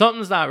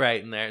 Something's not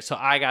right in there. So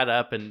I got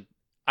up and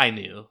I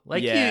knew.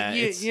 Like, yeah,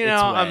 you know,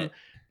 I'm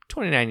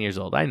 29 years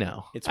old. I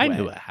know. I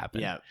knew what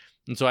happened. Yeah.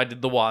 And so I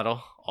did the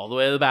waddle all the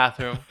way to the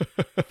bathroom,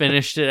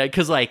 finished it.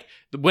 Because, like,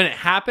 when it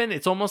happened,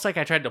 it's almost like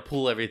I tried to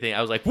pull everything.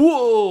 I was like,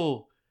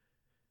 whoa.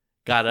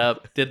 Got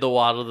up, did the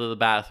waddle to the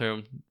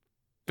bathroom,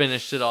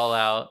 finished it all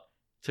out,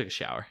 took a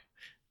shower.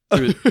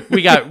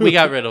 We got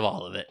rid of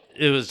all of it.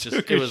 It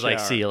was like,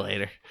 see you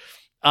later.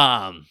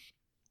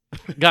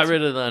 Got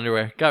rid of the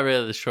underwear. Got rid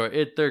of the short.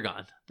 They're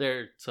gone.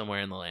 They're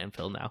somewhere in the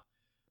landfill now.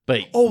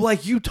 But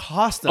like you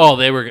tossed them. Oh,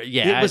 they were.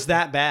 Yeah, it was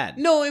that bad.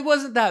 No, it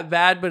wasn't that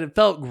bad, but it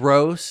felt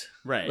gross.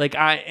 Right. Like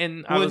I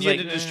was you had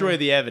to destroy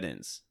the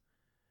evidence.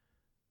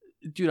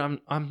 Dude, I'm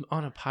on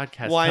a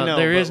podcast. Well, I know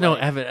there is no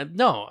evidence.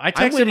 No, I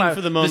texted him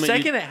for the moment. The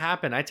second it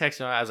happened, I texted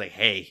him. I was like,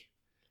 "Hey,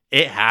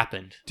 it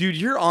happened." Dude,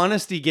 your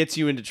honesty gets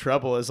you into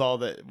trouble. Is all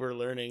that we're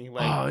learning.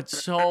 Like, oh,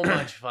 it's so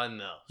much fun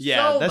though.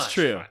 Yeah, so that's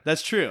true. Fun.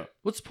 That's true.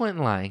 What's the point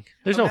in lying?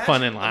 There's no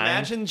fun in lying.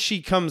 Imagine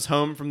she comes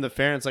home from the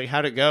fair and it's like,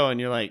 "How'd it go?" And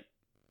you're like,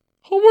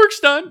 "Homework's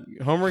done."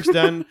 Homework's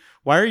done.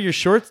 Why are your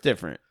shorts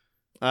different?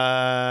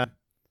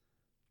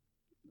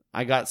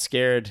 I got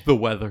scared. The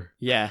weather.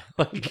 Yeah.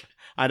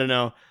 I don't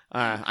know.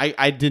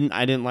 I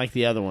didn't like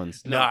the other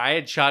ones. No, I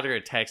had shot her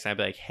a text. And I'd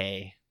be like,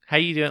 "Hey, how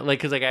you doing?" Like,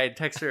 because like I had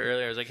texted her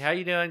earlier. I was like, "How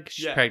you doing?" Because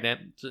she's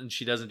pregnant and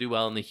she doesn't do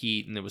well in the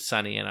heat, and it was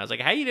sunny. And I was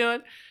like, "How you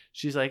doing?"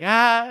 She's like,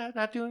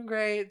 not doing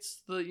great.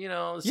 It's the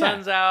the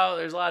sun's out.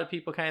 There's a lot of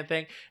people, kind of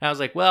thing. And I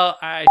was like, well,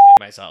 I shit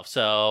myself.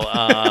 So,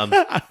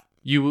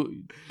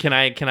 can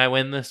I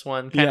win this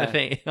one kind of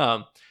thing?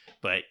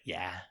 But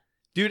yeah,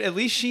 dude, at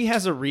least she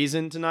has a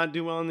reason to not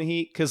do well in the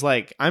heat. Because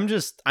like I'm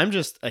just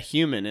a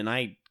human and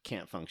I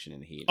can't function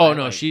in the heat. Oh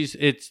no,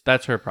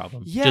 that's her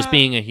problem. Yeah. Just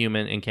being a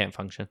human and can't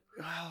function.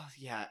 Well,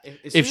 yeah.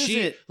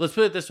 Let's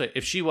put it this way: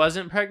 if she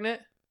wasn't pregnant,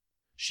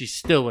 she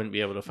still wouldn't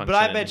be able to function.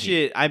 But I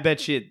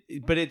bet you,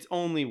 but it's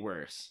only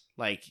worse.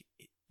 Like,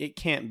 it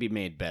can't be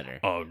made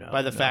better. Oh, no.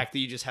 By the fact that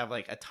you just have,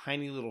 like, a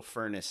tiny little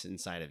furnace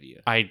inside of you.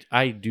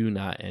 I do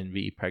not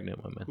envy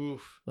pregnant women.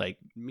 Oof. Like,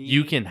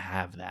 you can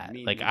have that.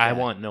 Like, I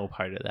want no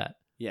part of that.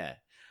 Yeah.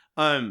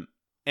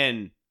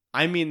 And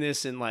I mean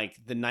this in, like,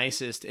 the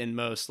nicest and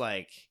most,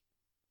 like,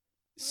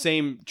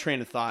 same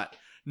train of thought.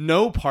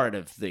 No part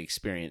of the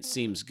experience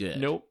seems good.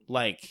 Nope.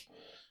 Like,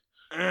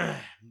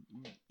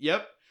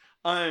 yep.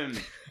 And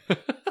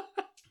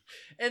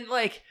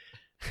like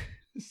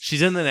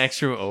she's in the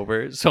next room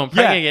over, so I'm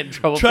probably gonna get in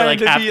trouble for like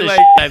half the shit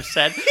I've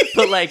said.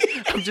 But like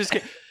I'm just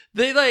kidding.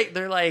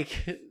 They're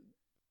like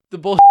the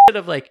bullshit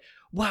of like,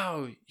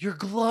 wow, you're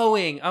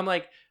glowing. I'm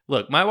like,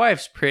 look, my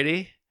wife's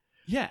pretty.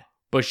 Yeah.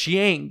 But she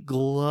ain't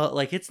glow.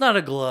 Like, it's not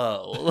a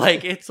glow.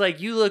 Like, it's like,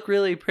 you look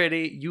really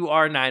pretty. You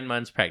are 9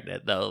 months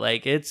pregnant, though.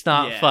 Like, it's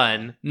not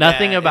fun.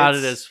 Nothing about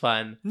it is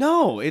fun.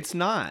 No, it's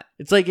not.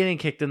 It's like getting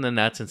kicked in the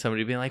nuts and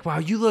somebody being like, wow,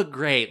 you look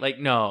great. Like,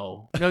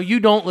 no, you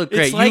don't look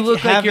great. Like you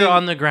look like you're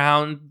on the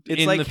ground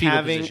in the fetal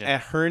having position. A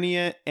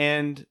hernia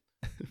and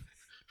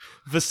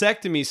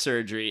vasectomy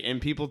surgery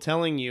and people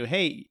telling you,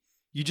 hey,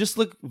 you just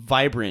look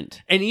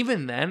vibrant. And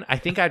even then, I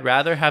think I'd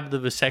rather have the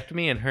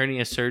vasectomy and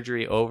hernia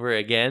surgery over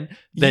again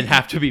than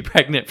have to be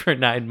pregnant for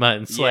 9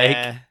 months. Yeah.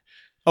 Like,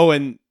 oh,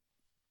 and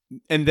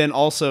then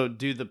also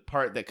do the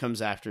part that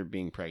comes after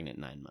being pregnant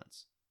 9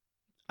 months.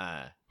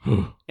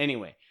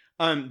 Anyway,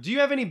 do you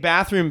have any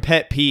bathroom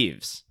pet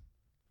peeves?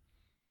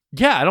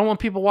 Yeah, I don't want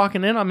people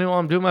walking in on me while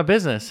I'm doing my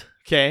business.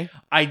 Okay.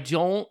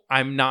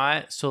 I'm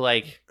not. So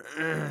like,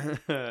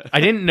 I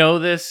didn't know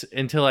this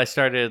until I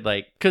started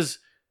like, because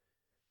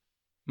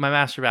my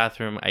master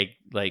bathroom,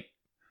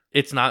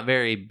 it's not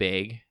very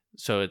big.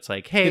 So it's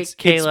like, hey,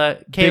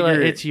 Kayla,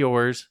 it's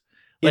yours.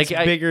 Like,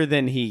 it's bigger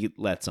than he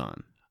lets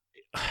on.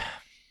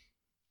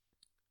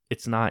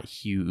 It's not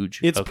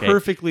huge. It's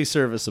perfectly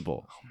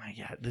serviceable. Oh my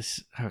God.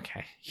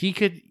 Okay. He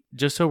could,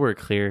 just so we're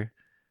clear,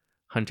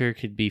 Hunter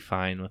could be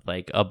fine with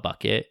like a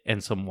bucket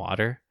and some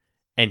water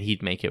and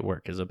he'd make it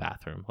work as a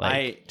bathroom.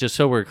 Like, just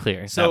so we're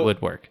clear, that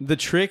would work. The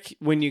trick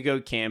when you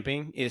go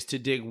camping is to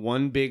dig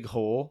one big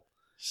hole.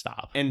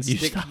 Stop. And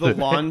stick the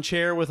lawn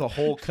chair with a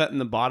hole cut in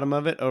the bottom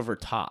of it over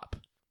top.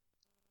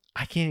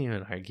 I can't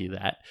even argue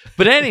that.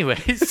 But anyway,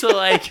 so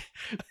like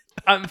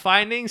I'm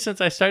finding since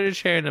I started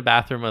sharing a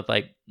bathroom with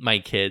like my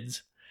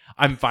kids,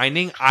 I'm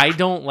finding I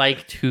don't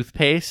like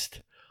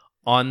toothpaste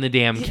on the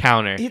damn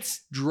counter. It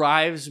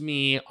drives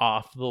me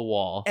off the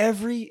wall.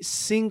 Every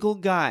single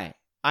guy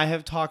I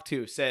have talked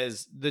to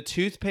says the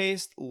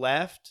toothpaste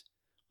left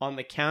on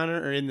the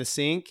counter or in the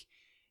sink,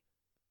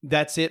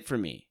 that's it for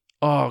me.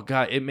 Oh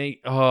God, I'm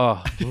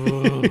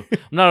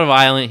not a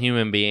violent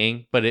human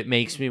being, but it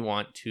makes me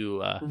want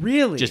to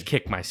really just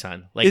kick my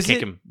son, like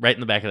kick him right in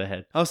the back of the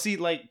head. Oh, see,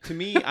 like to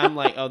me, I'm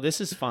like, oh, this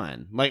is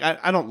fine. Like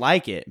I don't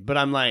like it, but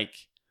I'm like,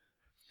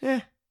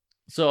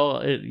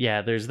 So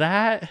there's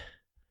that.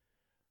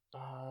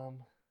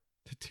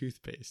 The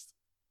toothpaste.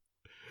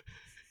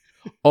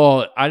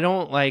 Oh, I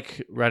don't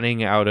like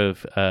running out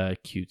of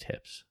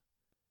Q-tips.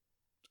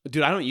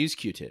 Dude, I don't use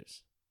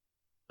Q-tips.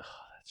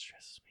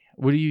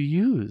 What do you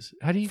use?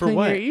 How do you clean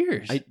your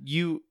ears?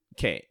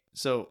 Okay,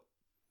 so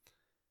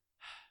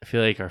I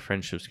feel like our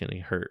friendship's gonna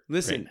hurt.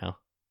 Listen, right now.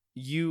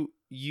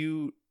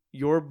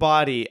 Your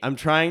body. I'm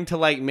trying to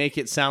like make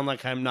it sound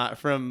like I'm not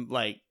from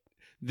like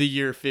the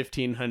year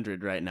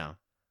 1500 right now.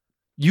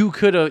 You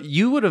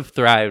would have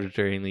thrived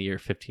during the year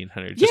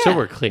 1500. Just so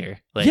we're clear.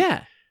 Like,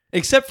 yeah,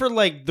 except for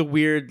like the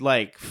weird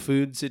like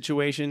food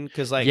situation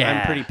because like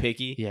I'm pretty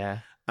picky. Yeah.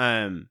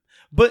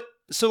 But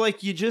so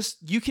like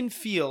you can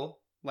feel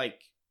like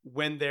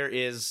when there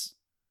is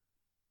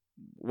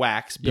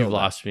wax buildup. You've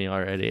lost me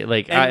already.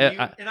 Like,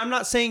 and I'm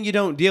not saying you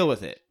don't deal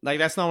with it. Like,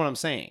 that's not what I'm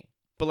saying.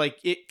 But like,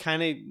 it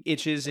kind of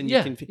itches, and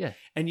you can,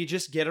 and you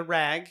just get a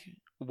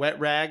wet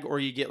rag, or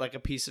you get like a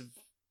piece of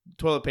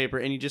toilet paper,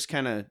 and you just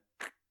kind of,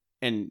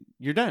 and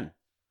you're done.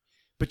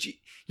 But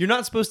you're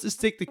not supposed to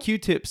stick the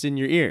Q-tips in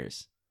your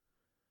ears.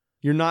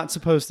 You're not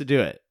supposed to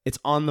do it. It's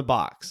on the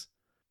box.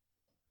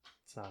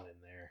 It's not in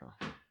there.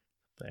 Oh.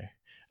 There.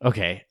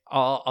 Okay,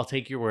 I'll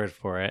take your word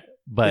for it.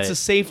 But it's a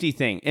safety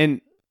thing,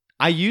 and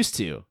I used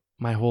to.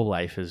 My whole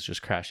life is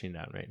just crashing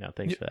down right now.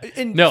 Thanks for that.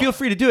 And feel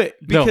free to do it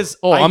because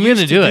I'm going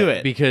to do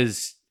it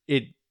because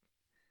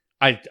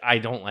I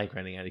don't like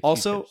running out of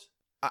also, Q-tips.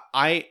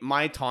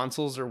 my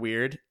tonsils are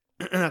weird.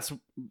 That's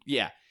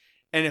yeah.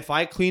 And if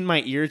I clean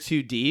my ear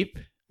too deep,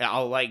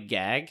 I'll like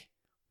gag.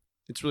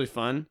 It's really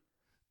fun.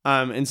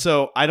 And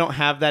so I don't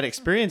have that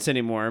experience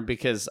anymore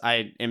because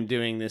I am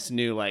doing this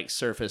new like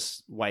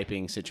surface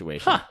wiping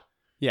situation. Huh.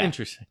 Yeah.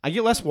 Interesting. I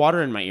get less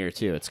water in my ear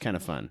too. It's kind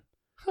of fun.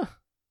 Huh.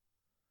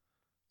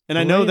 And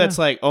I know that's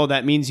like, oh,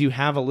 that means you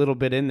have a little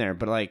bit in there,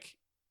 but like,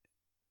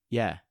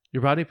 yeah.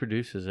 Your body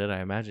produces it.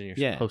 I imagine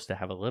you're supposed to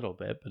have a little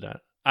bit,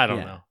 but I don't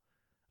know.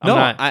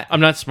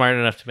 I'm not smart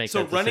enough to make that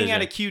decision. So running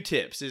out of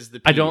Q-tips is the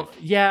peeve.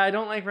 I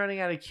don't like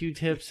running out of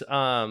Q-tips.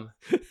 How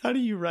do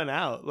you run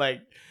out? Like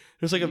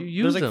there's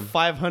like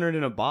 500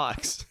 in a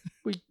box.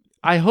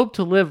 I hope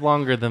to live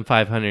longer than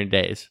 500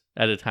 days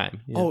at a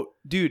time. Yeah. Oh,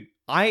 dude,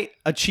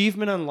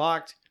 achievement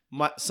unlocked.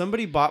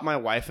 Somebody bought my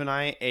wife and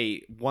I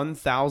a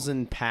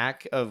 1,000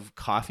 pack of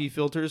coffee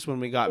filters when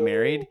we got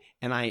married,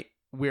 and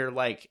we're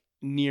like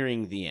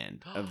nearing the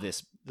end of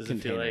this container.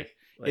 It feel like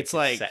it's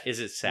like, is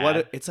it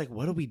sad? It's like,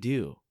 what do we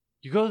do?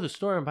 You go to the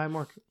store and buy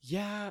more.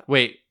 Yeah.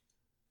 Wait.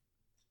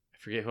 I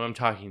forget who I'm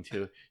talking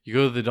to. You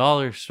go to the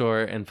dollar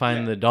store and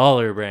find the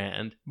dollar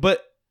brand.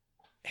 But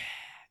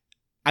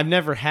I've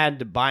never had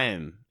to buy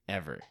them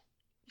ever.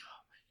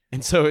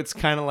 And so it's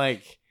kind of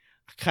like,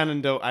 I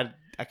kind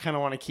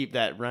of want to keep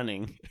that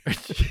running.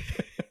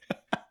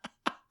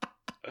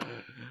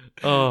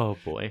 Oh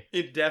boy.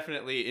 It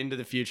definitely into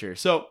the future.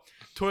 So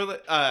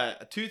toilet,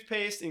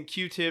 toothpaste and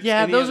Q-tips.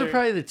 Yeah, those are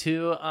probably the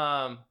two.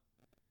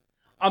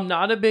 I'm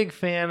not a big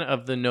fan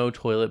of the no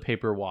toilet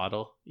paper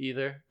waddle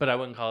either, but I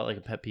wouldn't call it like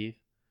a pet peeve.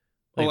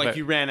 Like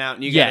you ran out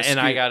and you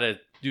I gotta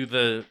do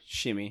the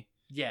shimmy.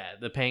 Yeah,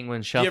 the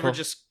penguin shuffle. Do you ever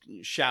just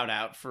shout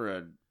out for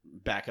a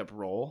backup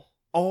roll?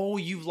 Oh,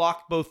 you've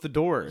locked both the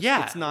doors.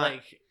 Yeah, it's not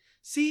like.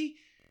 See,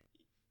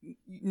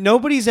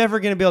 nobody's ever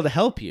gonna be able to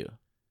help you.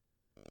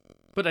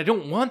 But I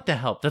don't want the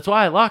help. That's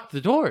why I locked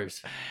the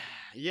doors.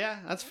 Yeah,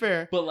 that's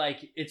fair. But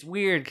like, it's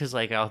weird because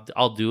like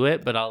I'll do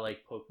it, but I'll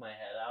like poke my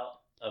head out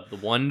of the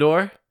one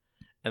door,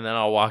 and then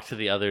I'll walk to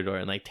the other door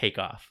and like take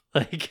off.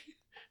 Like,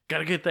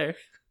 gotta get there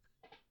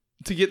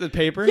to get the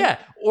paper. Yeah,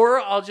 or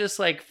I'll just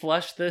like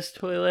flush this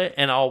toilet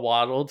and I'll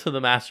waddle to the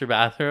master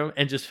bathroom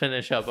and just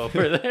finish up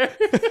over there.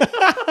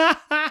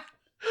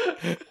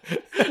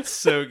 That's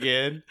so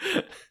good.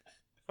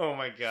 Oh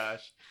my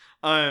gosh.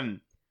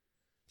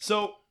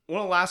 So one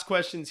of the last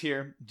questions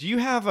here. Do you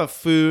have a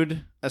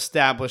food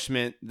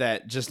establishment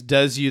that just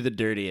does you the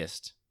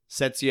dirtiest?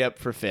 Sets you up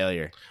for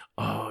failure?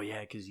 Oh, yeah,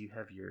 because you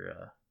have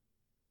your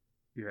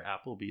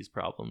Applebee's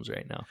problems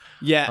right now.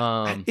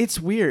 Yeah,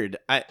 it's weird.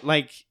 I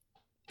like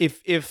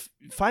if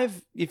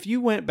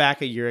you went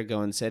back a year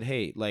ago and said,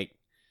 hey, like,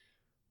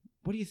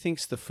 what do you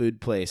think's the food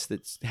place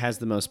that has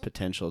the most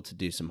potential to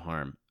do some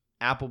harm?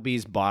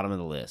 Applebee's bottom of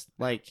the list.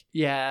 Like,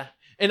 yeah,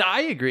 and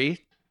I agree.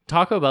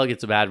 Taco Bell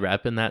gets a bad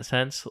rep in that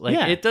sense.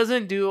 Like, it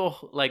doesn't do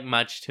like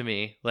much to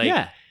me.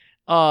 Like,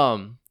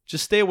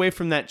 just stay away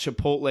from that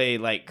Chipotle,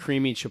 like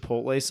creamy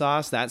Chipotle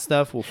sauce. That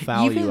stuff will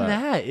foul you up. Even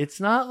that,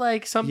 it's not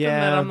like something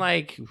that I'm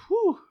like,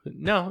 whew,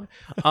 no.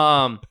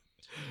 I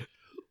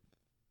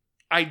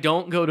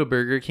don't go to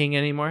Burger King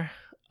anymore.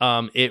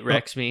 It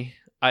wrecks me.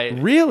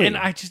 Really? And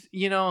I just,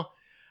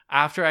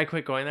 after I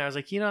quit going there, I was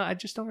like, I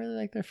just don't really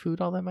like their food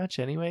all that much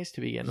anyways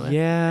to begin with.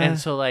 Yeah. And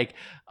so like,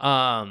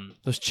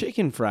 those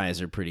chicken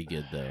fries are pretty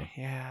good though.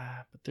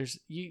 Yeah, but there's,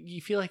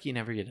 you feel like you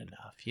never get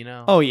enough,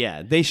 Oh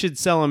yeah. They should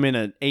sell them in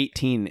an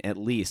 18 at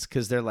least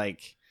because they're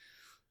like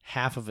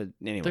half of it.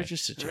 Anyway. They're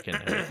just a chicken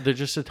nugget. They're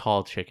just a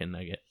tall chicken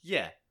nugget.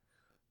 Yeah.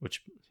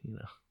 Which,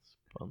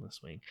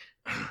 boneless wing.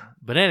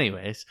 But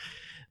anyways,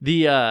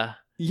 the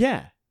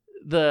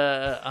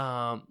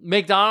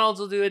McDonald's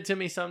will do it to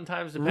me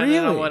sometimes depending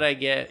on what I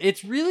get.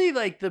 It's really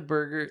like the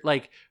burger,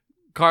 like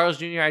Carl's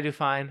Jr. I do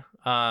fine.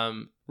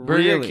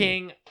 Burger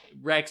King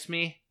wrecks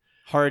me.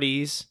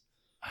 Hardee's.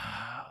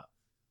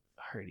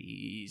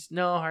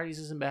 No, Hardee's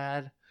isn't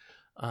bad.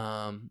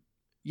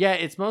 Yeah,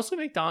 it's mostly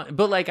McDonald's,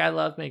 but like I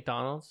love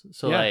McDonald's,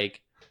 so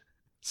like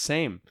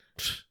same.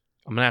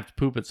 I'm gonna have to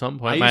poop at some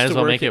point. Might as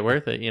well make it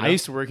worth it. I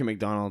used to work at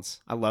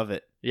McDonald's. I love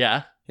it.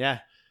 Yeah.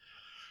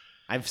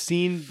 I've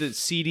seen the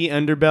seedy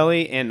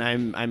underbelly, and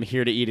I'm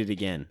here to eat it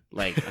again.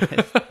 Like,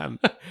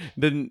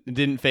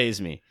 didn't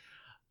faze me.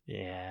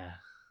 Yeah,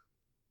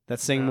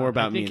 that's saying more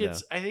about me though.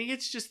 I think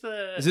it's just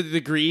Is it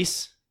the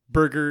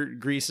burger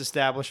grease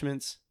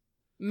establishments?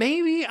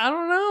 Maybe, I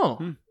don't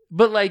know.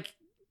 But like,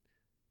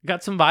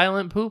 got some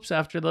violent poops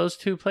after those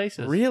two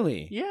places.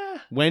 Really? Yeah.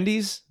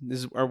 Wendy's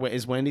is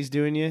Wendy's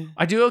doing you?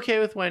 I do okay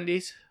with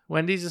Wendy's.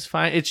 Wendy's is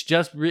fine. It's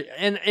just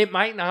and it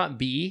might not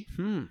be.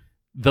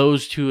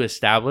 Those two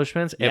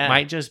establishments, it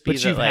might just be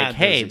that like,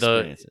 hey,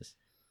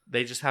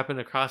 they just happen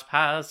to cross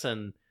paths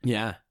and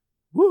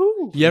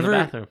woohoo! You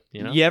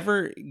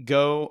ever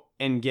go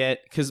and get,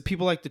 because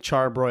people like the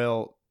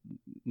charbroil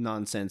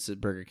nonsense that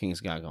Burger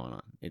King's got going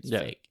on. It's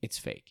fake. It's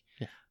fake.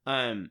 Yeah.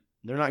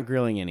 They're not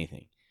grilling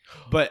anything,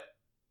 but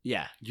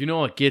yeah. You know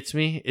what gets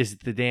me is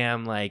the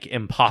damn like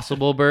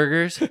Impossible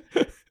burgers.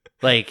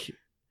 like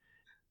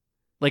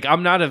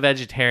I'm not a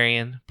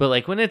vegetarian, but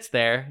like when it's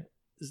there.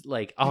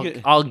 like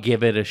I'll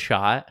give it a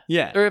shot.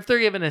 Yeah. Or if they're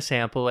giving a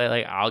sample,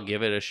 like I'll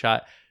give it a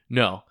shot.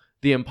 No,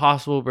 the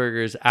Impossible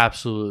Burgers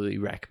absolutely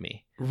wreck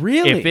me.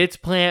 Really? If it's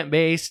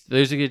plant-based,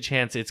 there's a good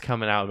chance it's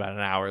coming out about an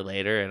hour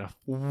later in a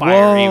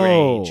fiery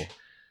rage.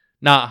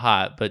 Not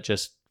hot, but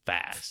just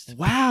fast.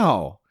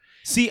 Wow.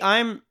 See,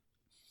 I'm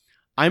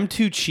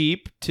too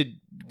cheap to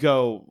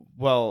go,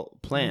 well,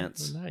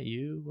 plants. Not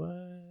you.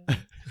 What?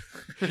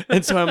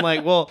 And so I'm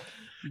like, well,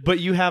 but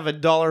you have a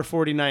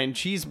 $1.49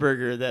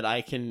 cheeseburger that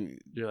I can.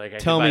 You're like, I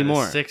tell can buy me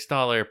more. The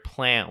 $6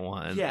 plant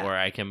one, or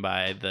I can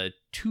buy the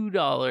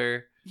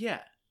 $2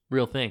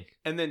 real thing.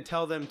 And then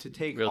tell them to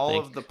take Real all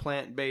thing. of the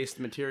plant-based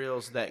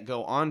materials that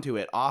go onto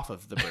it off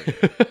of the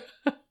burger.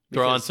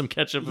 Throw on some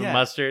ketchup and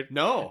mustard.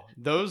 No,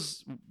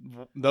 those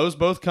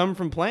both come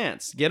from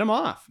plants. Get them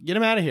off. Get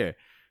them out of here.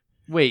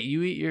 Wait,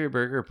 you eat your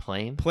burger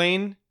plain?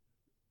 Plain,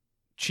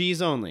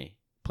 cheese only,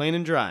 plain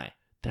and dry.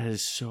 That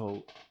is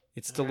so.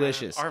 It's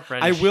delicious. Our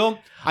friend. I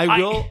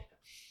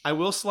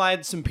will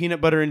slide some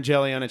peanut butter and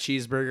jelly on a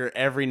cheeseburger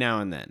every now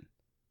and then,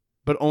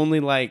 but only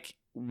like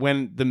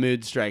when the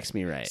mood strikes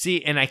me right.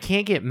 See, and I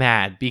can't get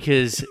mad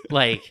because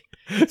like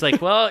it's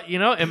like, well,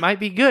 it might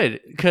be good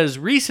because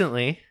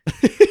recently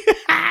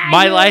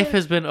my life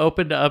has been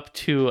opened up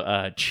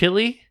to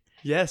chili.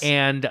 Yes.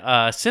 And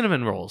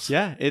cinnamon rolls.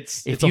 Yeah,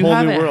 it's if a you whole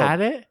haven't new world.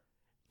 had it,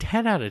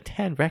 10 out of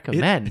 10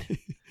 recommend.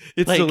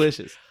 It's like,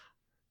 delicious.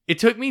 It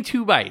took me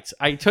 2 bites.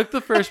 I took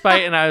the first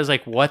bite and I was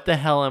like, what the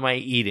hell am I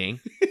eating?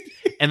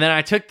 And then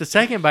I took the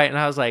second bite and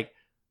I was like,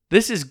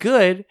 this is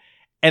good.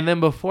 And then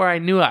before I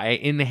knew it, I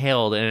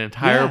inhaled an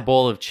entire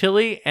bowl of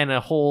chili and a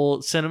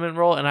whole cinnamon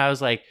roll. And I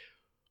was like,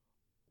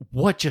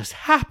 what just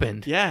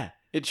happened? Yeah.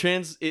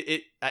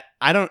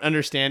 I don't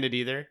understand it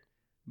either,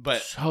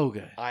 but so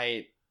good.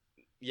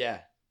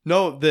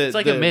 No, it's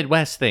like a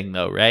Midwest thing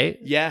though, right?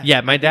 Yeah.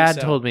 Yeah, my dad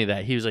told me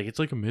that. He was like, it's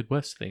like a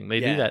Midwest thing. They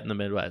do that in the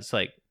Midwest.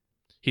 Like,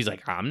 he's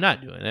like, I'm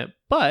not doing it,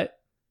 but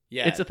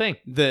it's a thing.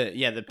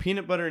 The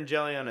peanut butter and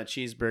jelly on a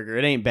cheeseburger,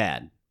 it ain't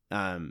bad.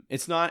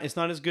 It's not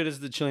as good as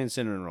the chili and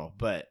cinnamon roll,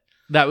 but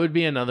that would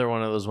be another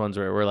one of those ones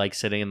where we're like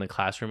sitting in the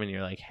classroom and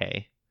you're like,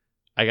 hey,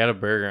 I got a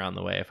burger on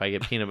the way. If I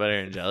get peanut butter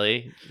and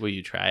jelly, will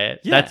you try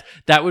it? Yeah.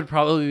 That would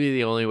probably be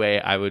the only way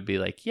I would be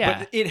like, yeah.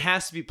 But it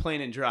has to be plain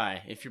and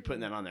dry if you're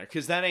putting that on there,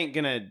 because that ain't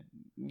gonna.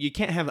 You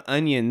can't have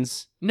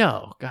onions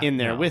in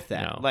there with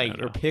that,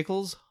 or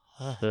pickles.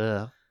 I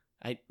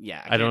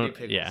don't do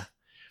pickles. Yeah.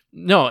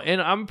 No,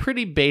 and I'm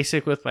pretty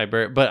basic with my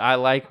burger, but I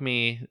like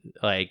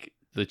like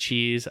the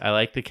cheese. I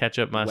like the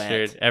ketchup,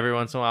 mustard. Wet. Every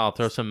once in a while, I'll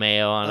throw some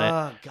mayo on it.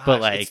 Oh, gosh,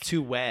 but like, it's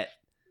too wet.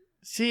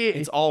 See,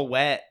 it's all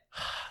wet.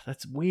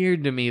 That's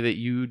weird to me that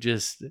you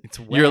just. It's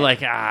wet. You're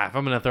like, if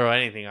I'm gonna throw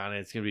anything on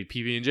it, it's gonna be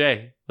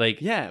PB&J.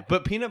 Like, yeah,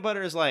 but peanut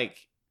butter is like.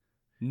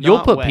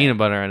 You'll put wet. peanut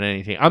butter on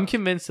anything. I'm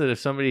convinced that if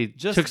somebody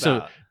took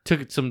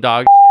some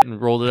dog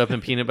and rolled it up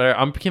in peanut butter,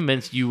 I'm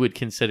convinced you would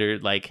consider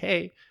like,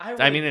 hey,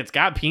 I mean, it's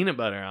got peanut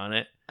butter on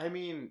it. I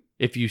mean,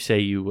 if you say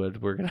you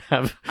would, we're gonna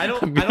have. I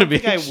don't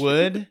think I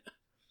would,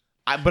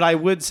 but I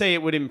would say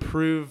it would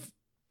improve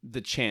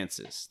the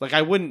chances. Like,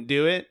 I wouldn't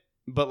do it,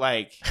 but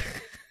like.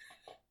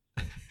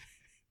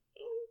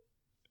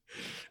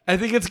 I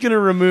think it's going to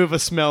remove a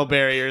smell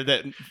barrier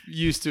that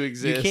used to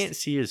exist. You can't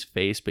see his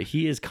face, but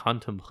he is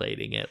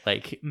contemplating it.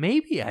 Like,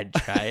 maybe I'd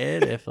try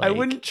it if like, I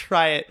wouldn't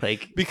try it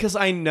like because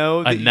I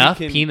know that enough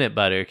peanut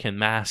butter can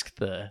mask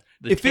the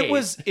if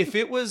taste. If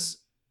it was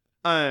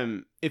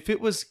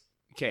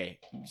okay,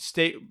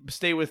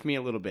 stay with me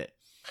a little bit.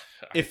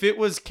 If it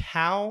was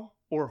cow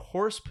or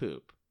horse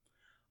poop,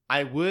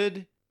 I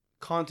would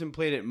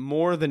contemplate it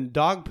more than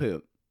dog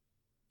poop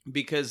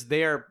because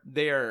they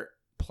are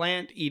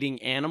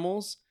plant-eating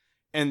animals,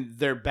 and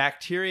their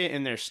bacteria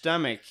in their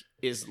stomach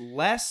is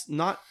less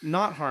not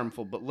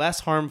harmful, but less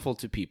harmful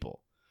to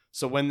people.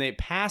 So when they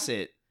pass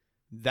it,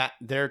 that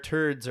their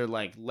turds are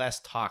like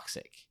less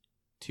toxic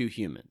to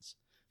humans.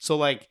 So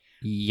like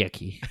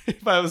yucky.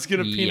 If I was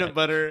gonna peanut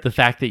butter, the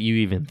fact that you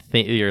even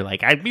think you're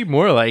like, I'd be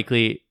more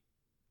likely,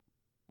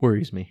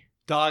 worries me.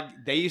 Dog,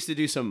 they used to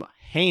do some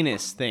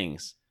heinous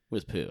things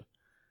with poo.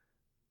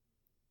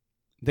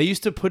 They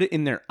used to put it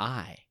in their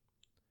eye.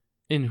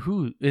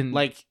 In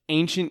like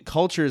ancient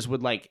cultures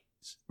would like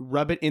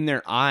rub it in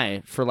their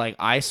eye for like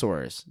eye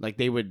sores. Like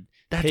they would.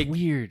 That's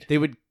weird. They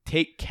would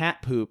take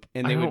cat poop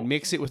and they would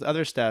mix it with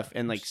other stuff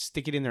and like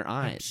stick it in their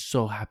eyes. I'm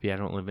so happy I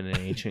don't live in an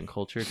ancient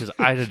culture because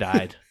I'd have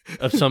died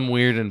of some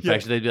weird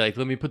infection. They'd be like,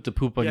 "Let me put the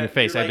poop on your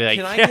face." I'd be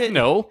like,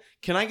 "No."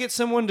 Can I get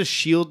someone to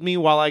shield me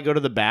while I go to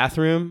the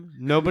bathroom?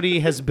 Nobody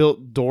has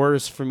built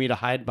doors for me to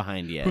hide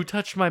behind yet. Who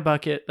touched my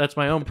bucket? That's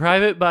my own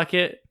private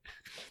bucket.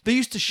 They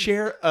used to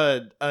share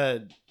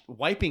a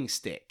wiping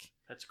stick.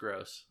 That's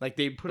gross. Like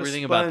they'd put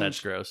everything a sponge, about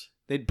that's gross.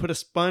 They'd put a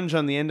sponge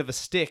on the end of a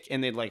stick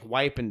and they'd like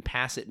wipe and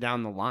pass it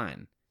down the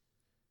line.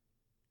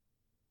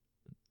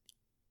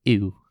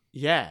 Ew.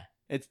 Yeah,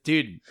 it's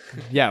dude.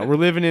 Yeah, we're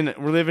living in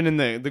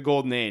the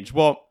golden age.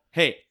 Well,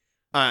 hey,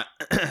 I'm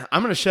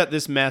gonna shut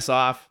this mess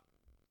off.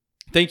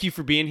 Thank you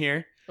for being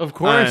here, of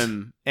course,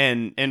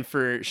 and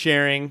for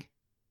sharing.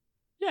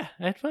 Yeah,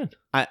 I had fun.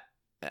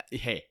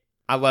 Hey,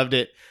 I loved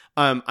it.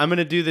 I'm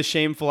gonna do the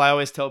shameful. I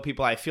always tell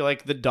people I feel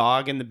like the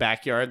dog in the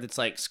backyard that's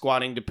like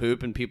squatting to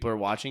poop and people are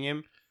watching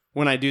him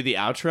when I do the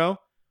outro,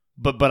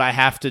 but I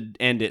have to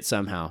end it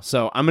somehow.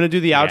 So I'm gonna do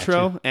the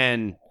outro,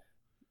 and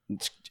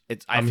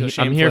I feel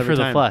shameful. I'm here for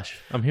the flesh.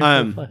 I'm here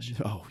for the flesh.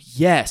 Oh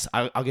yes,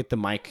 I'll get the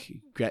mic.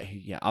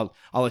 Yeah, I'll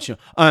let you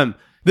know.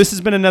 This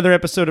has been another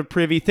episode of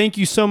Privy. Thank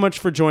you so much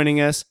for joining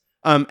us.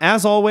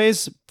 As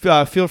always,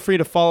 feel free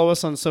to follow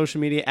us on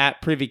social media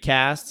at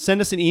PrivyCast.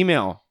 Send us an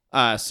email.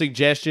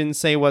 Suggestions,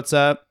 say what's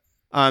up,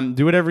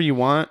 do whatever you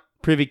want,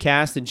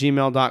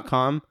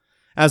 privycast@gmail.com.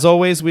 As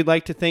always, we'd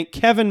like to thank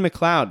Kevin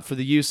MacLeod for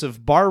the use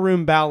of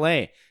Barroom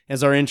Ballet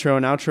as our intro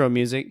and outro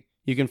music.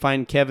 You can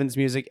find Kevin's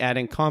music at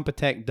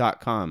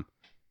incompetech.com.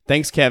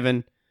 Thanks,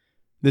 Kevin.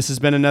 This has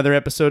been another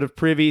episode of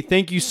Privy.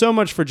 Thank you so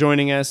much for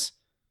joining us.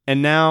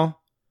 And now,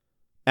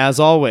 as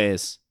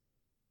always,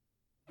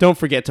 don't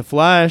forget to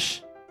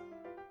flush.